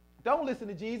 Don't listen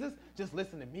to Jesus. Just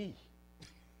listen to me.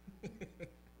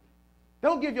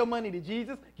 Don't give your money to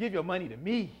Jesus. Give your money to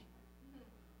me.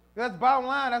 That's bottom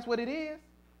line. That's what it is.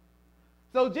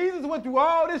 So Jesus went through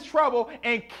all this trouble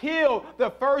and killed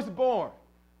the firstborn.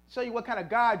 Show you what kind of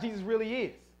God Jesus really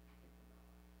is.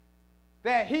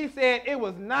 That he said it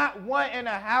was not one in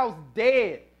the house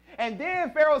dead. And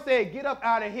then Pharaoh said, get up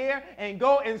out of here and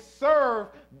go and serve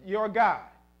your God.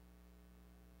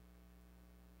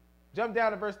 Jump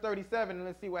down to verse 37 and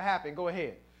let's see what happened. Go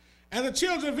ahead. And the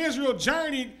children of Israel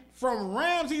journeyed from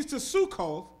Ramses to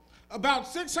Sukkoth, about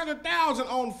 600,000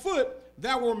 on foot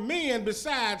that were men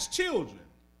besides children.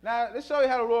 Now, let's show you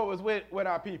how the Lord was with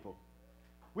our people.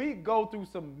 We go through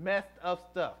some messed up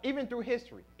stuff, even through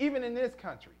history, even in this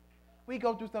country. We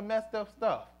go through some messed up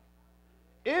stuff.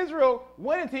 Israel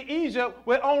went into Egypt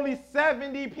with only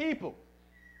 70 people.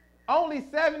 Only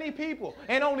 70 people.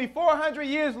 And only 400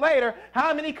 years later,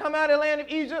 how many come out of the land of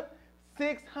Egypt?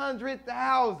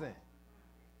 600,000.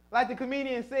 Like the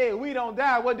comedian said, we don't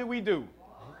die. What do? We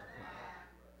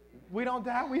don't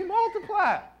die. We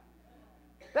multiply.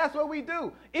 That's what we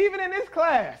do. Even in this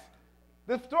class,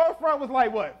 the storefront was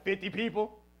like, what, 50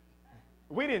 people?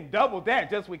 We didn't double that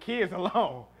just with kids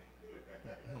alone.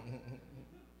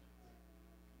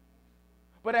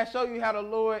 But that shows you how the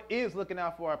Lord is looking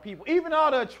out for our people. Even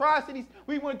all the atrocities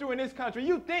we went through in this country,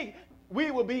 you think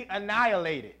we will be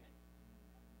annihilated.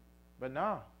 But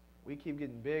no, we keep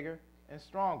getting bigger and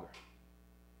stronger.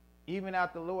 Even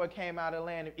after the Lord came out of the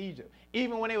land of Egypt,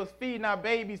 even when they was feeding our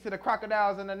babies to the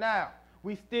crocodiles in the Nile,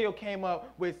 we still came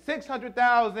up with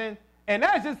 600,000, and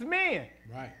that's just men.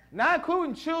 Right. Not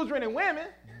including children and women.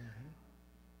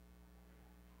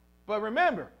 But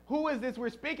remember, who is this we're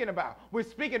speaking about? We're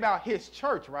speaking about his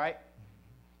church, right?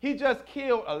 He just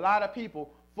killed a lot of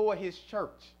people for his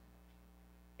church.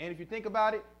 And if you think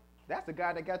about it, that's the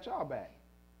God that got y'all back.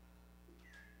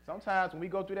 Sometimes when we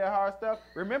go through that hard stuff,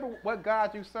 remember what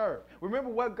God you serve. Remember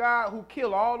what God who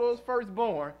killed all those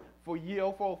firstborn for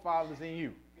your forefathers in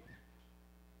you.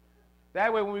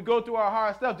 That way when we go through our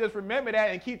hard stuff, just remember that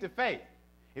and keep the faith.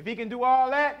 If he can do all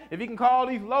that, if he can call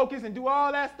these locusts and do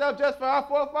all that stuff just for our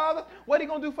forefathers, what are he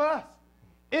going to do for us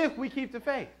if we keep the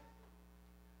faith?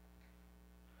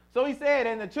 So he said,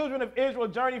 and the children of Israel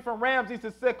journeyed from Ramses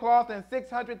to Sukkoth, and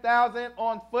 600,000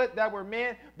 on foot that were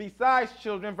men besides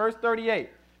children. Verse 38.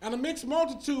 And a mixed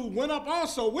multitude went up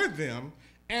also with them,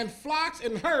 and flocks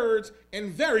and herds and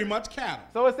very much cattle.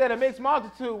 So it said a mixed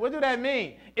multitude. What do that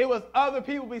mean? It was other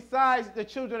people besides the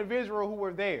children of Israel who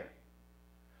were there.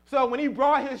 So when he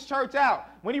brought his church out,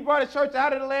 when he brought his church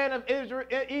out of the land of Israel,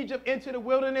 Egypt into the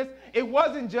wilderness, it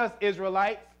wasn't just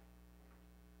Israelites.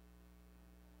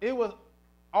 It was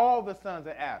all the sons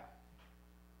of Adam.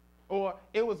 Or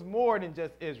it was more than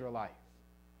just Israelites.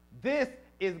 This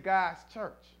is God's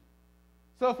church.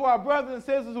 So for our brothers and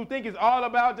sisters who think it's all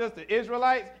about just the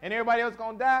Israelites and everybody else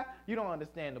going to die, you don't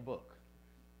understand the book.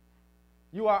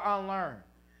 You are unlearned.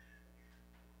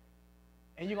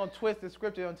 And you're going to twist the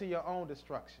scripture unto your own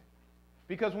destruction.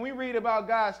 Because when we read about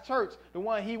God's church, the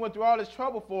one he went through all this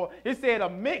trouble for, it said a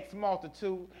mixed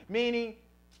multitude, meaning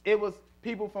it was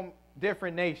people from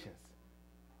different nations.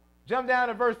 Jump down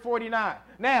to verse 49.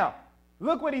 Now,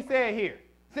 look what he said here.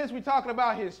 Since we're talking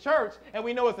about his church, and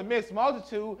we know it's a mixed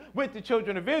multitude with the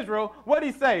children of Israel, what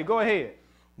did he say? Go ahead.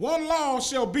 One law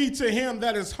shall be to him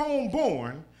that is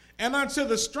homeborn, and unto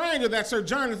the stranger that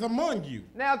sojourneth among you.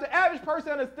 Now, if the average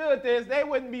person understood this, they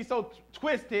wouldn't be so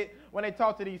twisted when they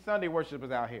talk to these Sunday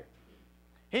worshipers out here.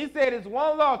 He said it's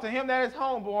one law to him that is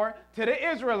homeborn, to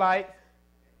the Israelites,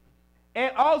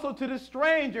 and also to the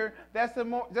stranger that's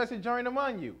sojourning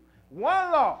among you.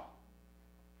 One law.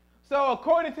 So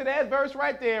according to that verse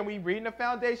right there, and we reading the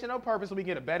foundational purpose so we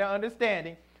get a better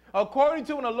understanding. According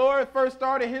to when the Lord first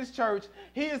started his church,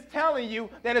 he is telling you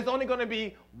that it's only going to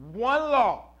be one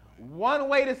law, one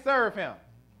way to serve him.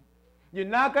 You're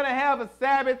not going to have a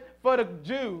Sabbath for the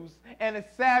Jews and a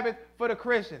Sabbath for the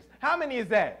Christians. How many is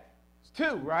that? It's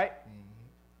 2, right?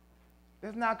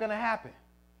 That's not going to happen.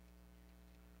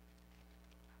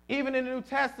 Even in the New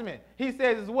Testament, he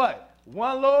says it's what?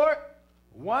 One Lord,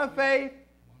 one faith,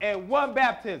 and one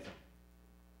baptism.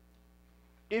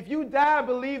 If you die and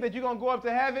believe that you're going to go up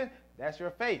to heaven, that's your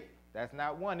faith. That's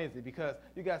not one, is it? Because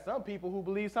you got some people who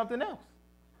believe something else.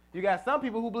 You got some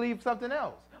people who believe something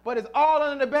else. But it's all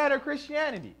under the banner of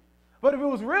Christianity. But if it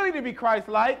was really to be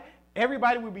Christ-like,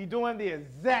 everybody would be doing the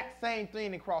exact same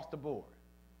thing across the board.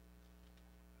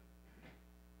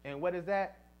 And what is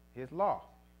that? His law.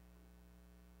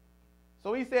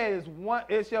 So he said,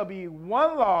 it shall be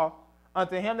one law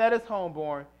unto him that is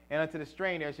homeborn, and unto the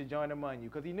stranger that should join among you.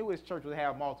 Because he knew his church would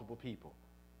have multiple people.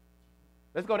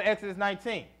 Let's go to Exodus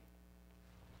 19.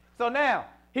 So now,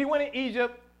 he went to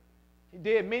Egypt. He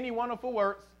did many wonderful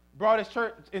works, brought his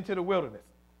church into the wilderness.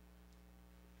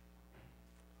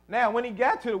 Now, when he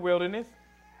got to the wilderness,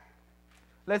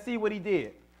 let's see what he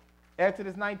did.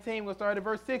 Exodus 19, we'll start at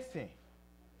verse 16.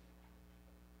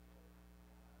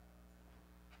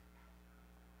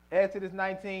 Exodus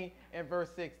 19 and verse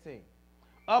 16.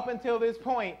 Up until this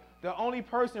point, the only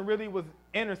person really was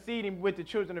interceding with the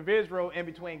children of Israel and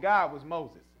between God was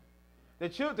Moses. The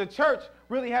church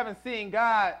really haven't seen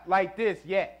God like this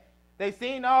yet. They've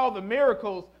seen all the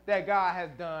miracles that God has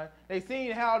done. They've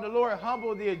seen how the Lord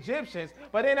humbled the Egyptians,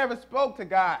 but they never spoke to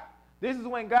God. This is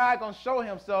when God going to show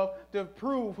himself to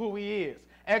prove who he is.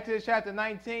 Exodus chapter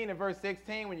 19 and verse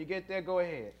 16. When you get there, go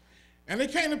ahead. And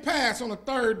it came to pass on the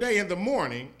 3rd day in the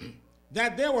morning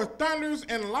that there were thunders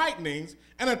and lightnings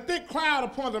and a thick cloud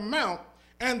upon the mount,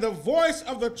 and the voice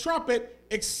of the trumpet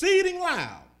exceeding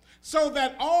loud, so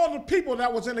that all the people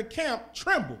that was in the camp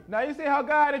trembled. Now you see how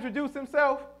God introduced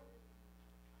himself?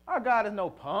 Our God is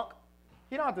no punk.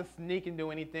 He don't have to sneak and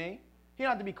do anything. He don't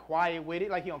have to be quiet with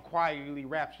it like he don't quietly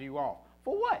rapture you off.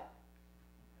 For what?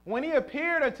 When he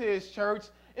appeared unto his church,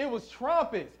 it was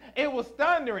trumpets. It was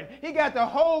thundering. He got the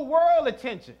whole world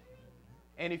attention.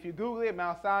 And if you Google it,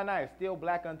 Mount Sinai is still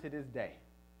black unto this day.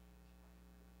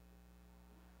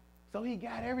 So he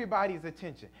got everybody's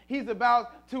attention. He's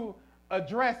about to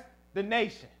address the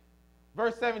nation.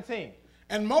 Verse 17.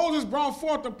 And Moses brought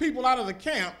forth the people out of the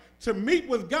camp to meet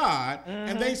with God,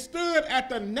 and they stood at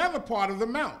the nether part of the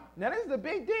mount. Now this is a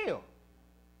big deal.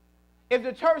 If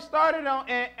the church started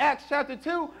in Acts chapter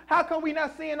 2, how come we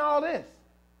not seeing all this?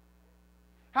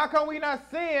 How come we not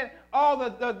seeing all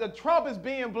the trumpets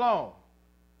being blown?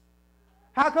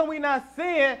 How come we not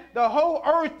seeing the whole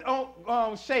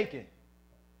earth shaking?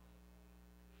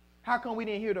 How come we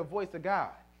didn't hear the voice of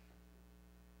God?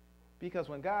 Because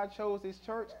when God chose his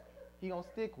church, he gonna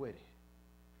stick with it.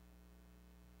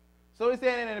 So he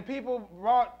said, and the people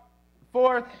brought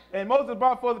forth, and Moses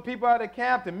brought forth the people out of the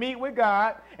camp to meet with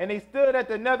God, and they stood at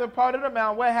the nether part of the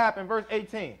mount. What happened? Verse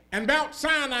 18. And Mount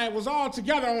Sinai was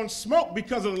altogether on smoke,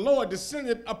 because of the Lord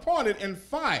descended upon it in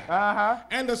fire.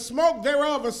 And the smoke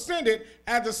thereof ascended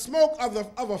as the smoke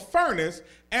of a furnace,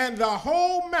 and the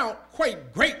whole mount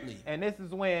quaked greatly. And this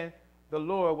is when the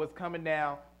Lord was coming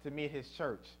down to meet his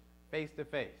church face to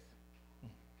face.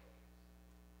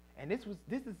 And this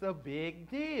is a big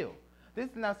deal. This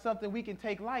is not something we can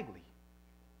take lightly.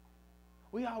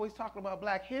 We always talk about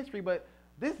black history, but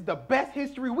this is the best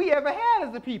history we ever had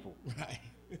as a people. Right.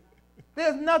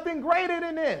 There's nothing greater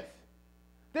than this.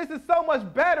 This is so much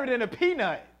better than a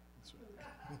peanut.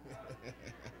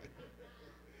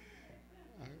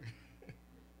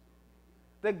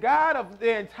 The God of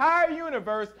the entire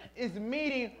universe is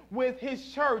meeting with his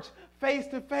church face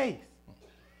to face.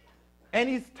 And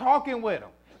he's talking with them.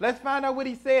 Let's find out what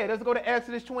he said. Let's go to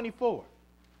Exodus 24.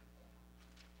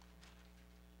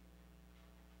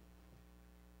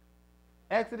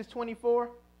 Exodus 24.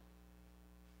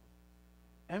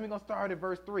 And we're going to start at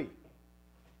verse 3.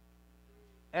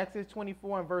 Exodus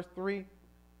 24 and verse 3.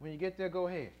 When you get there, go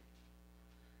ahead.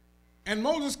 And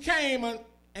Moses came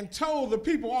and told the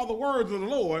people all the words of the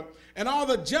Lord and all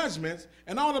the judgments,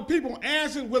 and all the people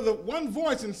answered with one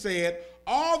voice and said,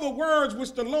 all the words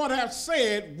which the Lord hath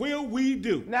said will we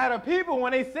do. Now the people,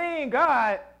 when they seen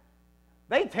God,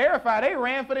 they terrified. They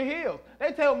ran for the hills.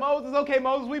 They tell Moses, okay,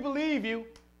 Moses, we believe you.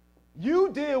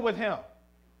 You deal with him.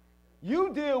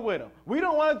 You deal with him. We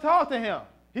don't want to talk to him.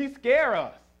 He scare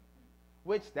us.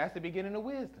 Which, that's the beginning of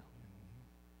wisdom.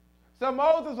 So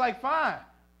Moses was like, fine,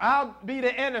 I'll be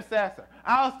the intercessor.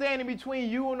 I'll stand in between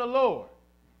you and the Lord.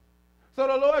 So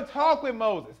the Lord talked with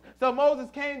Moses. So Moses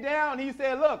came down. He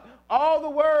said, look, all the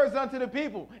words unto the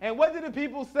people. And what did the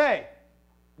people say?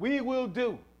 We will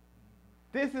do.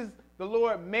 This is the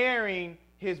Lord marrying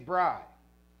his bride.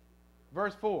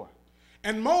 Verse 4.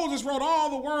 And Moses wrote all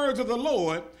the words of the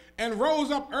Lord and rose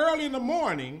up early in the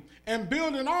morning and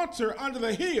built an altar under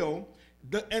the hill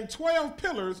and 12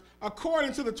 pillars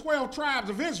according to the 12 tribes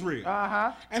of Israel.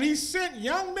 And he sent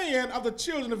young men of the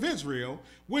children of Israel,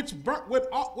 which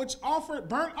offered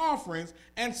burnt offerings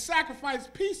and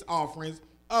sacrificed peace offerings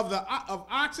of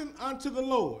oxen unto the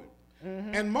Lord.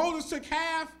 And Moses took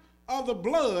half of the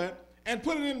blood and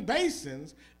put it in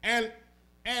basins, and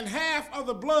half of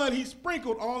the blood he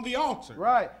sprinkled on the altar.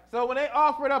 Right. So when they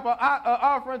offered up an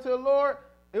offering to the Lord,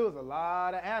 it was a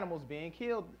lot of animals being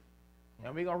killed.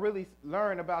 And we're going to really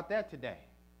learn about that today.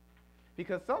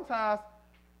 Because sometimes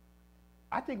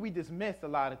I think we dismiss a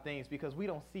lot of things because we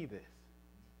don't see this.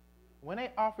 When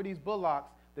they offered these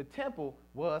bullocks, the temple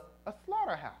was a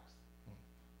slaughterhouse.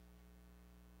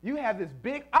 You have this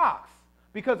big ox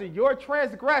because of your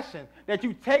transgression that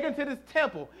you take into this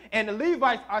temple, and the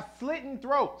Levites are slitting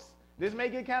throats. This may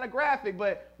get kind of graphic,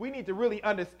 but we need to really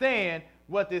understand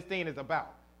what this thing is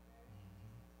about.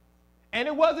 And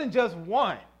it wasn't just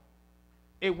one.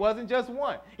 It wasn't just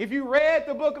one. If you read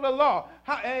the book of the law,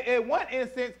 in one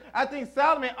instance, I think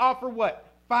Solomon offered what?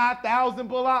 5,000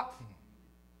 bullocks?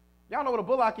 Y'all know what a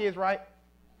bullock is, right?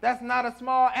 That's not a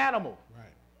small animal. Right.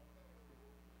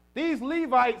 These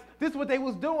Levites, this is what they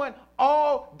was doing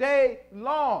all day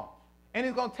long. And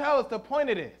it's going to tell us the point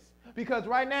of this. Because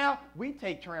right now, we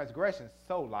take transgressions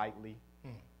so lightly.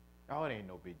 Oh, it ain't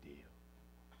no big deal.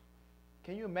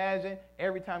 Can you imagine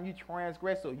every time you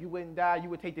transgress so you wouldn't die, you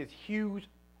would take this huge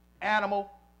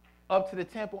animal up to the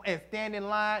temple and stand in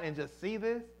line and just see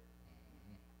this?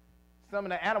 Some of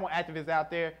the animal activists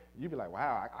out there, you'd be like,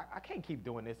 wow, I can't keep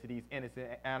doing this to these innocent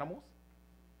animals.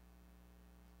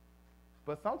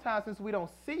 But sometimes since we don't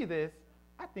see this,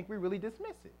 I think we really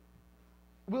dismiss it.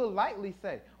 We'll lightly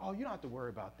say, oh, you don't have to worry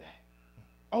about that.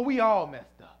 Oh, we all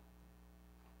messed up.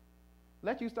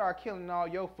 Let you start killing all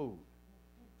your food.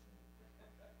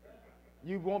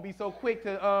 You won't be so quick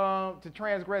to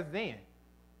transgress then.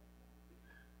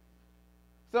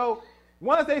 So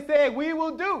once they said, we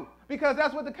will do, because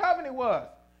that's what the covenant was.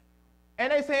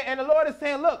 And they said, and the Lord is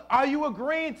saying, look, are you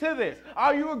agreeing to this?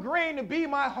 Are you agreeing to be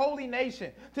my holy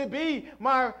nation, to be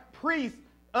my priest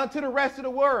unto the rest of the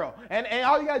world? And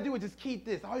all you got to do is just keep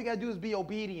this. All you got to do is be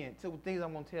obedient to the things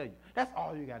I'm going to tell you. That's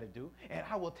all you got to do, and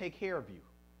I will take care of you.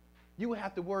 You would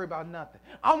have to worry about nothing.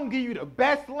 I'm going to give you the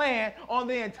best land on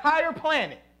the entire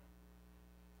planet.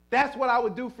 That's what I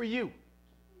would do for you.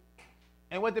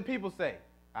 And what do people say?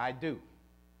 I do.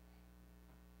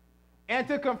 And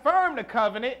to confirm the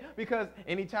covenant, because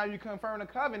anytime you confirm the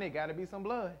covenant, got to be some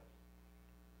blood.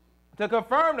 To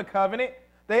confirm the covenant,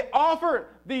 they offered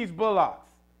these bullocks.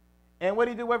 And what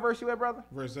did he do? What verse you at, brother?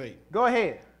 Verse 8. Go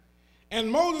ahead. And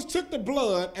Moses took the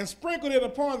blood and sprinkled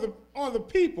it on the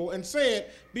people and said,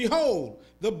 behold,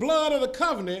 the blood of the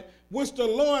covenant which the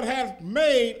Lord hath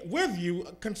made with you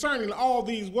concerning all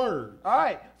these words. All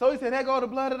right. So he said, there go the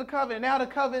blood of the covenant. Now the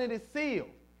covenant is sealed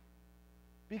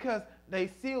because they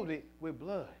sealed it with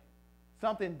blood.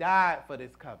 Something died for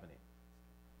this covenant.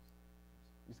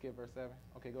 You skip verse 7?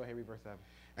 Okay, go ahead, read verse 7.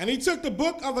 And he took the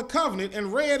book of the covenant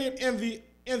and read it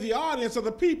in the audience of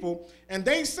the people, and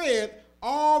they said,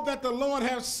 all that the Lord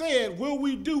has said will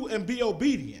we do and be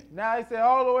obedient. Now he said,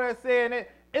 all the Lord has said, and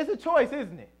it's a choice,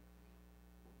 isn't it?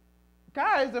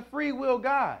 God is a free will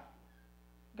God.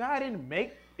 God didn't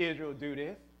make Israel do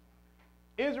this.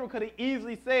 Israel could have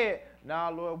easily said, nah,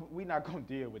 Lord, we're not going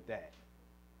to deal with that.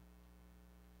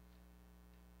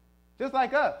 Just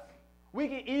like us. We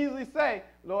can easily say,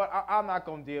 Lord, I'm not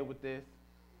going to deal with this.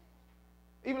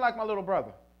 Even like my little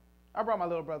brother. I brought my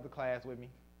little brother to class with me.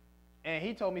 And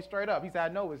he told me straight up, he said,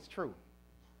 I know it's true,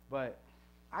 but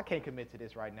I can't commit to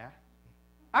this right now.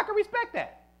 I can respect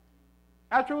that.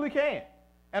 I truly can.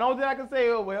 And only thing I can say,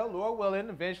 oh, well, Lord willing,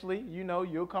 eventually, you know,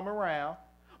 you'll come around.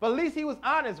 But at least he was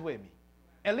honest with me.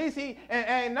 At least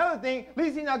and another thing, at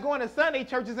least he's not going to Sunday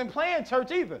churches and playing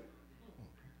church either.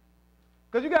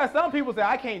 Because you got some people say,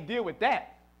 I can't deal with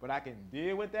that, but I can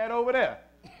deal with that over there.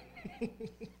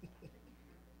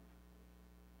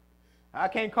 I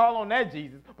can't call on that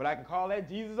Jesus, but I can call that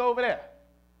Jesus over there.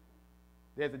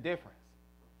 There's a difference.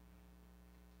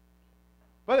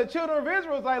 But the children of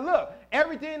Israel is like, look,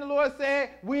 everything the Lord said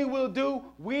we will do,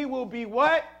 we will be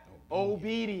what?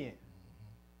 Obedient.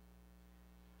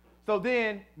 So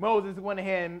then Moses went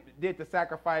ahead and did the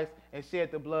sacrifice and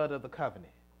shed the blood of the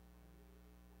covenant.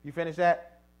 You finish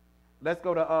that? Let's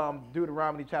go to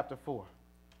Deuteronomy chapter 4.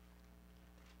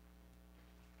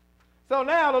 So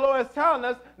now the Lord is telling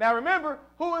us, now remember,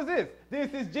 who is this?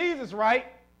 This is Jesus, right?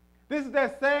 This is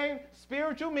that same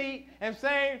spiritual meat and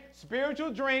same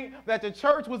spiritual drink that the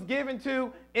church was given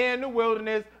to in the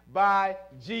wilderness by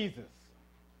Jesus.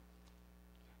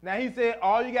 Now he said,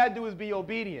 all you got to do is be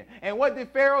obedient. And what did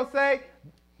Pharaoh say?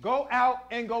 Go out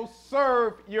and go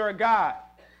serve your God.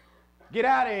 Get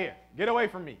out of here. Get away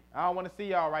from me. I don't want to see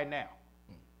y'all right now.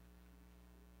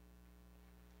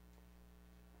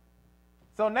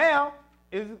 So now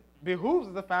it behooves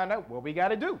us to find out what we got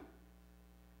to do.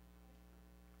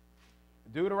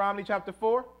 Deuteronomy chapter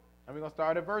 4, and we're going to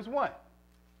start at verse 1.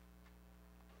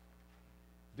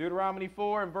 Deuteronomy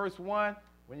 4 and verse 1.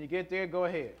 When you get there, go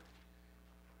ahead.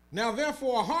 Now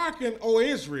therefore hearken, O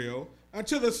Israel,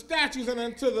 unto the statutes and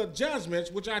unto the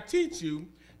judgments which I teach you,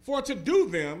 for to do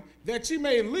them, that ye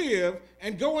may live,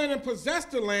 and go in and possess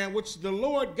the land which the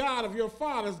Lord God of your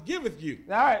fathers giveth you.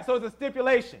 All right, so it's a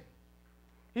stipulation.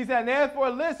 He said, therefore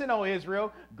listen, O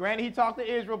Israel. Granted, he talked to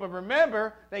Israel, but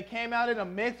remember, they came out in a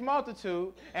mixed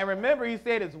multitude. And remember, he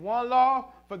said it's one law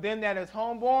for them that is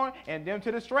homeborn and them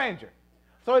to the stranger.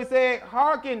 So he said,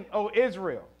 hearken, O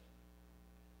Israel,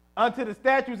 unto the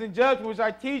statutes and judgments which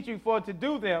I teach you for to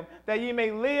do them, that ye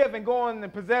may live and go in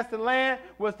and possess the land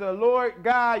which the Lord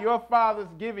God your fathers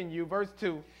given you. Verse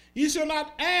 2. Ye shall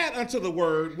not add unto the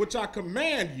word which I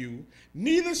command you,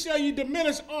 neither shall ye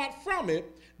diminish aught from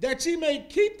it, that ye may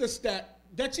keep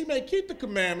the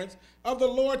commandments of the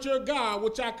Lord your God,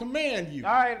 which I command you.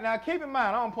 All right, now keep in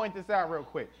mind, I'm going to point this out real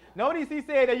quick. Notice he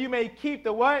said that you may keep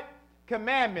the what?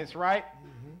 Commandments, right?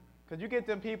 Because you get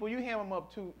them people, you hem them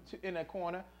up in a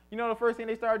corner. You know the first thing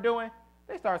they start doing?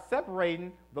 They start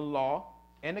separating the law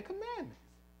and the commandments.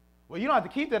 Well, you don't have to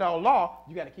keep that all law.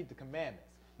 You got to keep the commandments.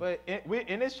 But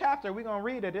in this chapter, we're going to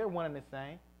read that they're one and the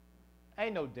same.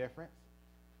 Ain't no difference.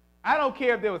 I don't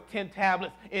care if there was 10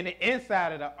 tablets in the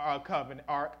inside of the covenant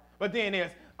ark, but then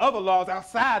there's other laws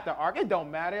outside the ark. It don't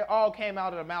matter. It all came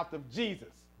out of the mouth of Jesus.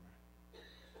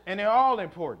 And they're all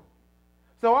important.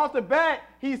 So off the bat,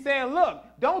 he's saying, look,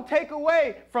 don't take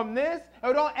away from this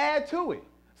or don't add to it.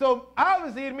 So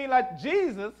obviously it means like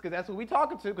Jesus, because that's who we're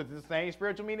talking to, because it's the same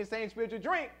spiritual meaning, same spiritual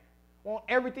drink, want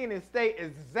everything to stay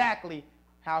exactly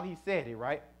how he said it,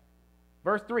 right?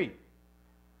 Verse 3.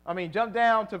 Jump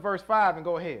down to verse 5 and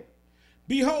go ahead.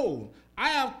 Behold, I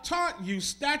have taught you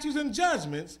statutes and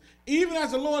judgments, even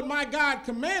as the Lord my God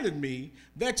commanded me,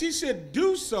 that ye should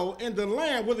do so in the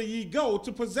land whither ye go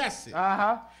to possess it.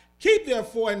 Keep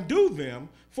therefore and do them,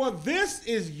 for this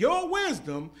is your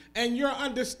wisdom and your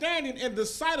understanding in the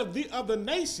sight of the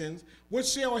nations, which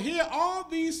shall hear all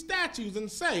these statutes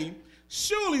and say,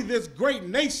 surely this great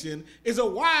nation is a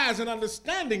wise and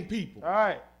understanding people. All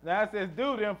right, now it says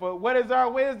do them, for what is our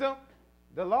wisdom?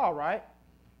 The law, right?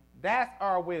 That's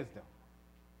our wisdom.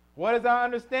 What is our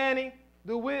understanding?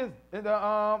 The wisdom, the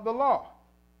law.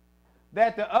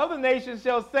 That the other nations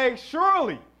shall say,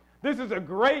 surely this is a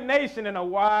great nation and a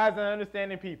wise and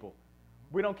understanding people.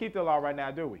 We don't keep the law right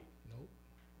now, do we? Nope.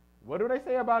 What do they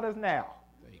say about us now?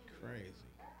 They crazy.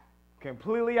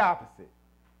 Completely opposite.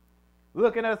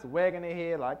 Look at us wagging their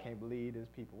head like, I can't believe these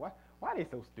people. Why are they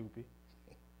so stupid?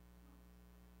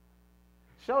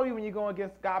 Show you when you're going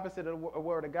against the opposite of the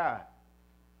word of God.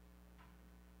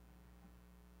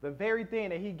 The very thing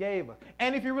that he gave us.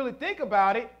 And if you really think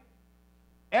about it,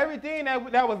 everything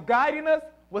that was guiding us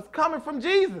was coming from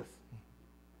Jesus.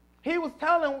 He was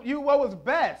telling you what was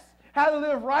best, how to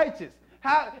live righteous.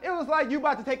 It was like you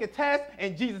about to take a test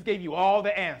and Jesus gave you all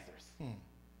the answers.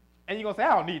 And you're going to say,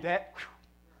 I don't need that.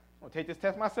 I'm going to take this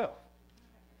test myself.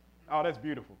 Oh, that's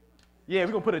beautiful. Yeah,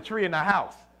 we're going to put a tree in the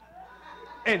house.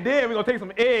 And then we're going to take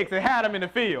some eggs and hide them in the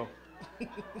field.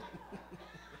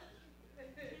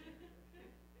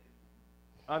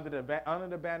 Under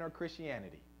the banner of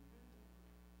Christianity.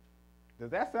 Does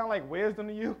that sound like wisdom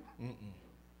to you?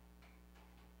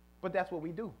 But that's what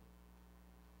we do.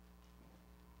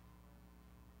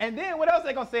 And then what else are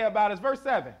they going to say about us? Verse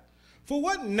 7. For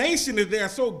what nation is there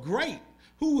so great,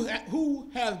 who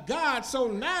has God so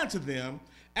nigh to them,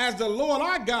 as the Lord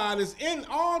our God is in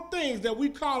all things that we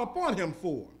call upon him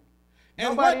for?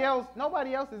 And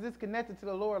nobody else is this connected to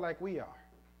the Lord like we are.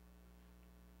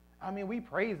 I mean, we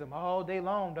praise him all day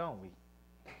long, don't we?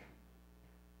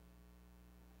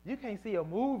 You can't see a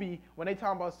movie when they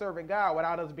talk about serving God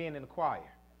without us being in the choir.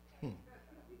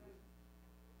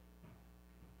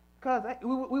 Because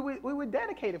we were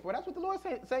dedicated for it. That's what the Lord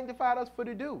sanctified us for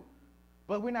to do.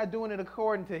 But we're not doing it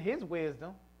according to his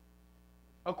wisdom,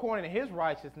 according to his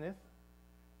righteousness.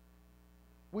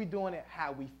 We're doing it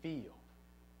how we feel.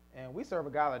 And we serve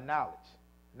a God of knowledge.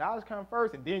 Knowledge comes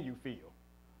first, and then you feel.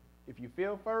 If you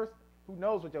feel first, who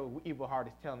knows what your evil heart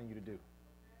is telling you to do?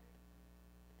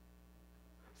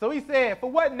 So he said,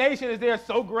 for what nation is there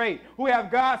so great, who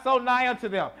have God so nigh unto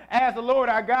them, as the Lord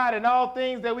our God in all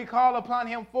things that we call upon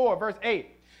him for? Verse 8.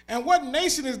 And what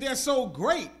nation is there so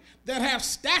great that have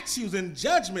statutes and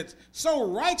judgments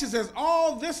so righteous as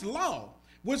all this law,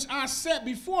 which I set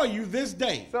before you this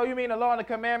day? So you mean the law and the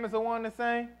commandments are one and the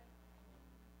same?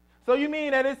 So you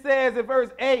mean that it says in verse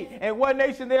 8, and what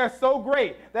nation there are so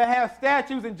great that have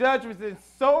statutes and judgments and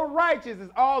so righteous as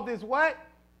all this what?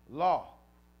 Law.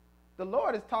 The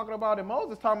Lord is talking about, and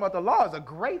Moses is talking about the law is a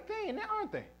great thing,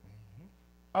 aren't they?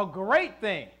 A great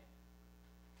thing.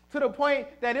 To the point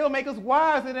that it'll make us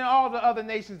wiser than all the other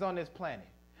nations on this planet.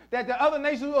 That the other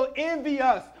nations will envy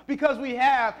us because we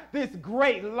have this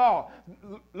great law.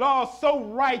 Law so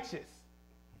righteous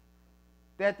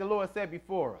that the Lord set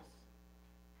before us.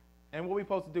 And what are we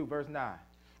supposed to do? Verse 9.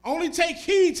 Only take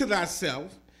heed to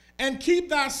thyself and keep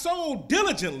thy soul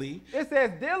diligently. It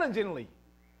says diligently.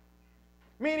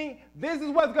 Meaning, this is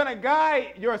what's going to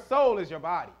guide your soul is your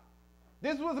body.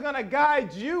 This is what's going to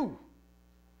guide you.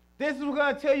 This is what's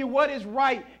going to tell you what is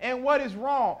right and what is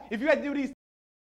wrong. If you have to do these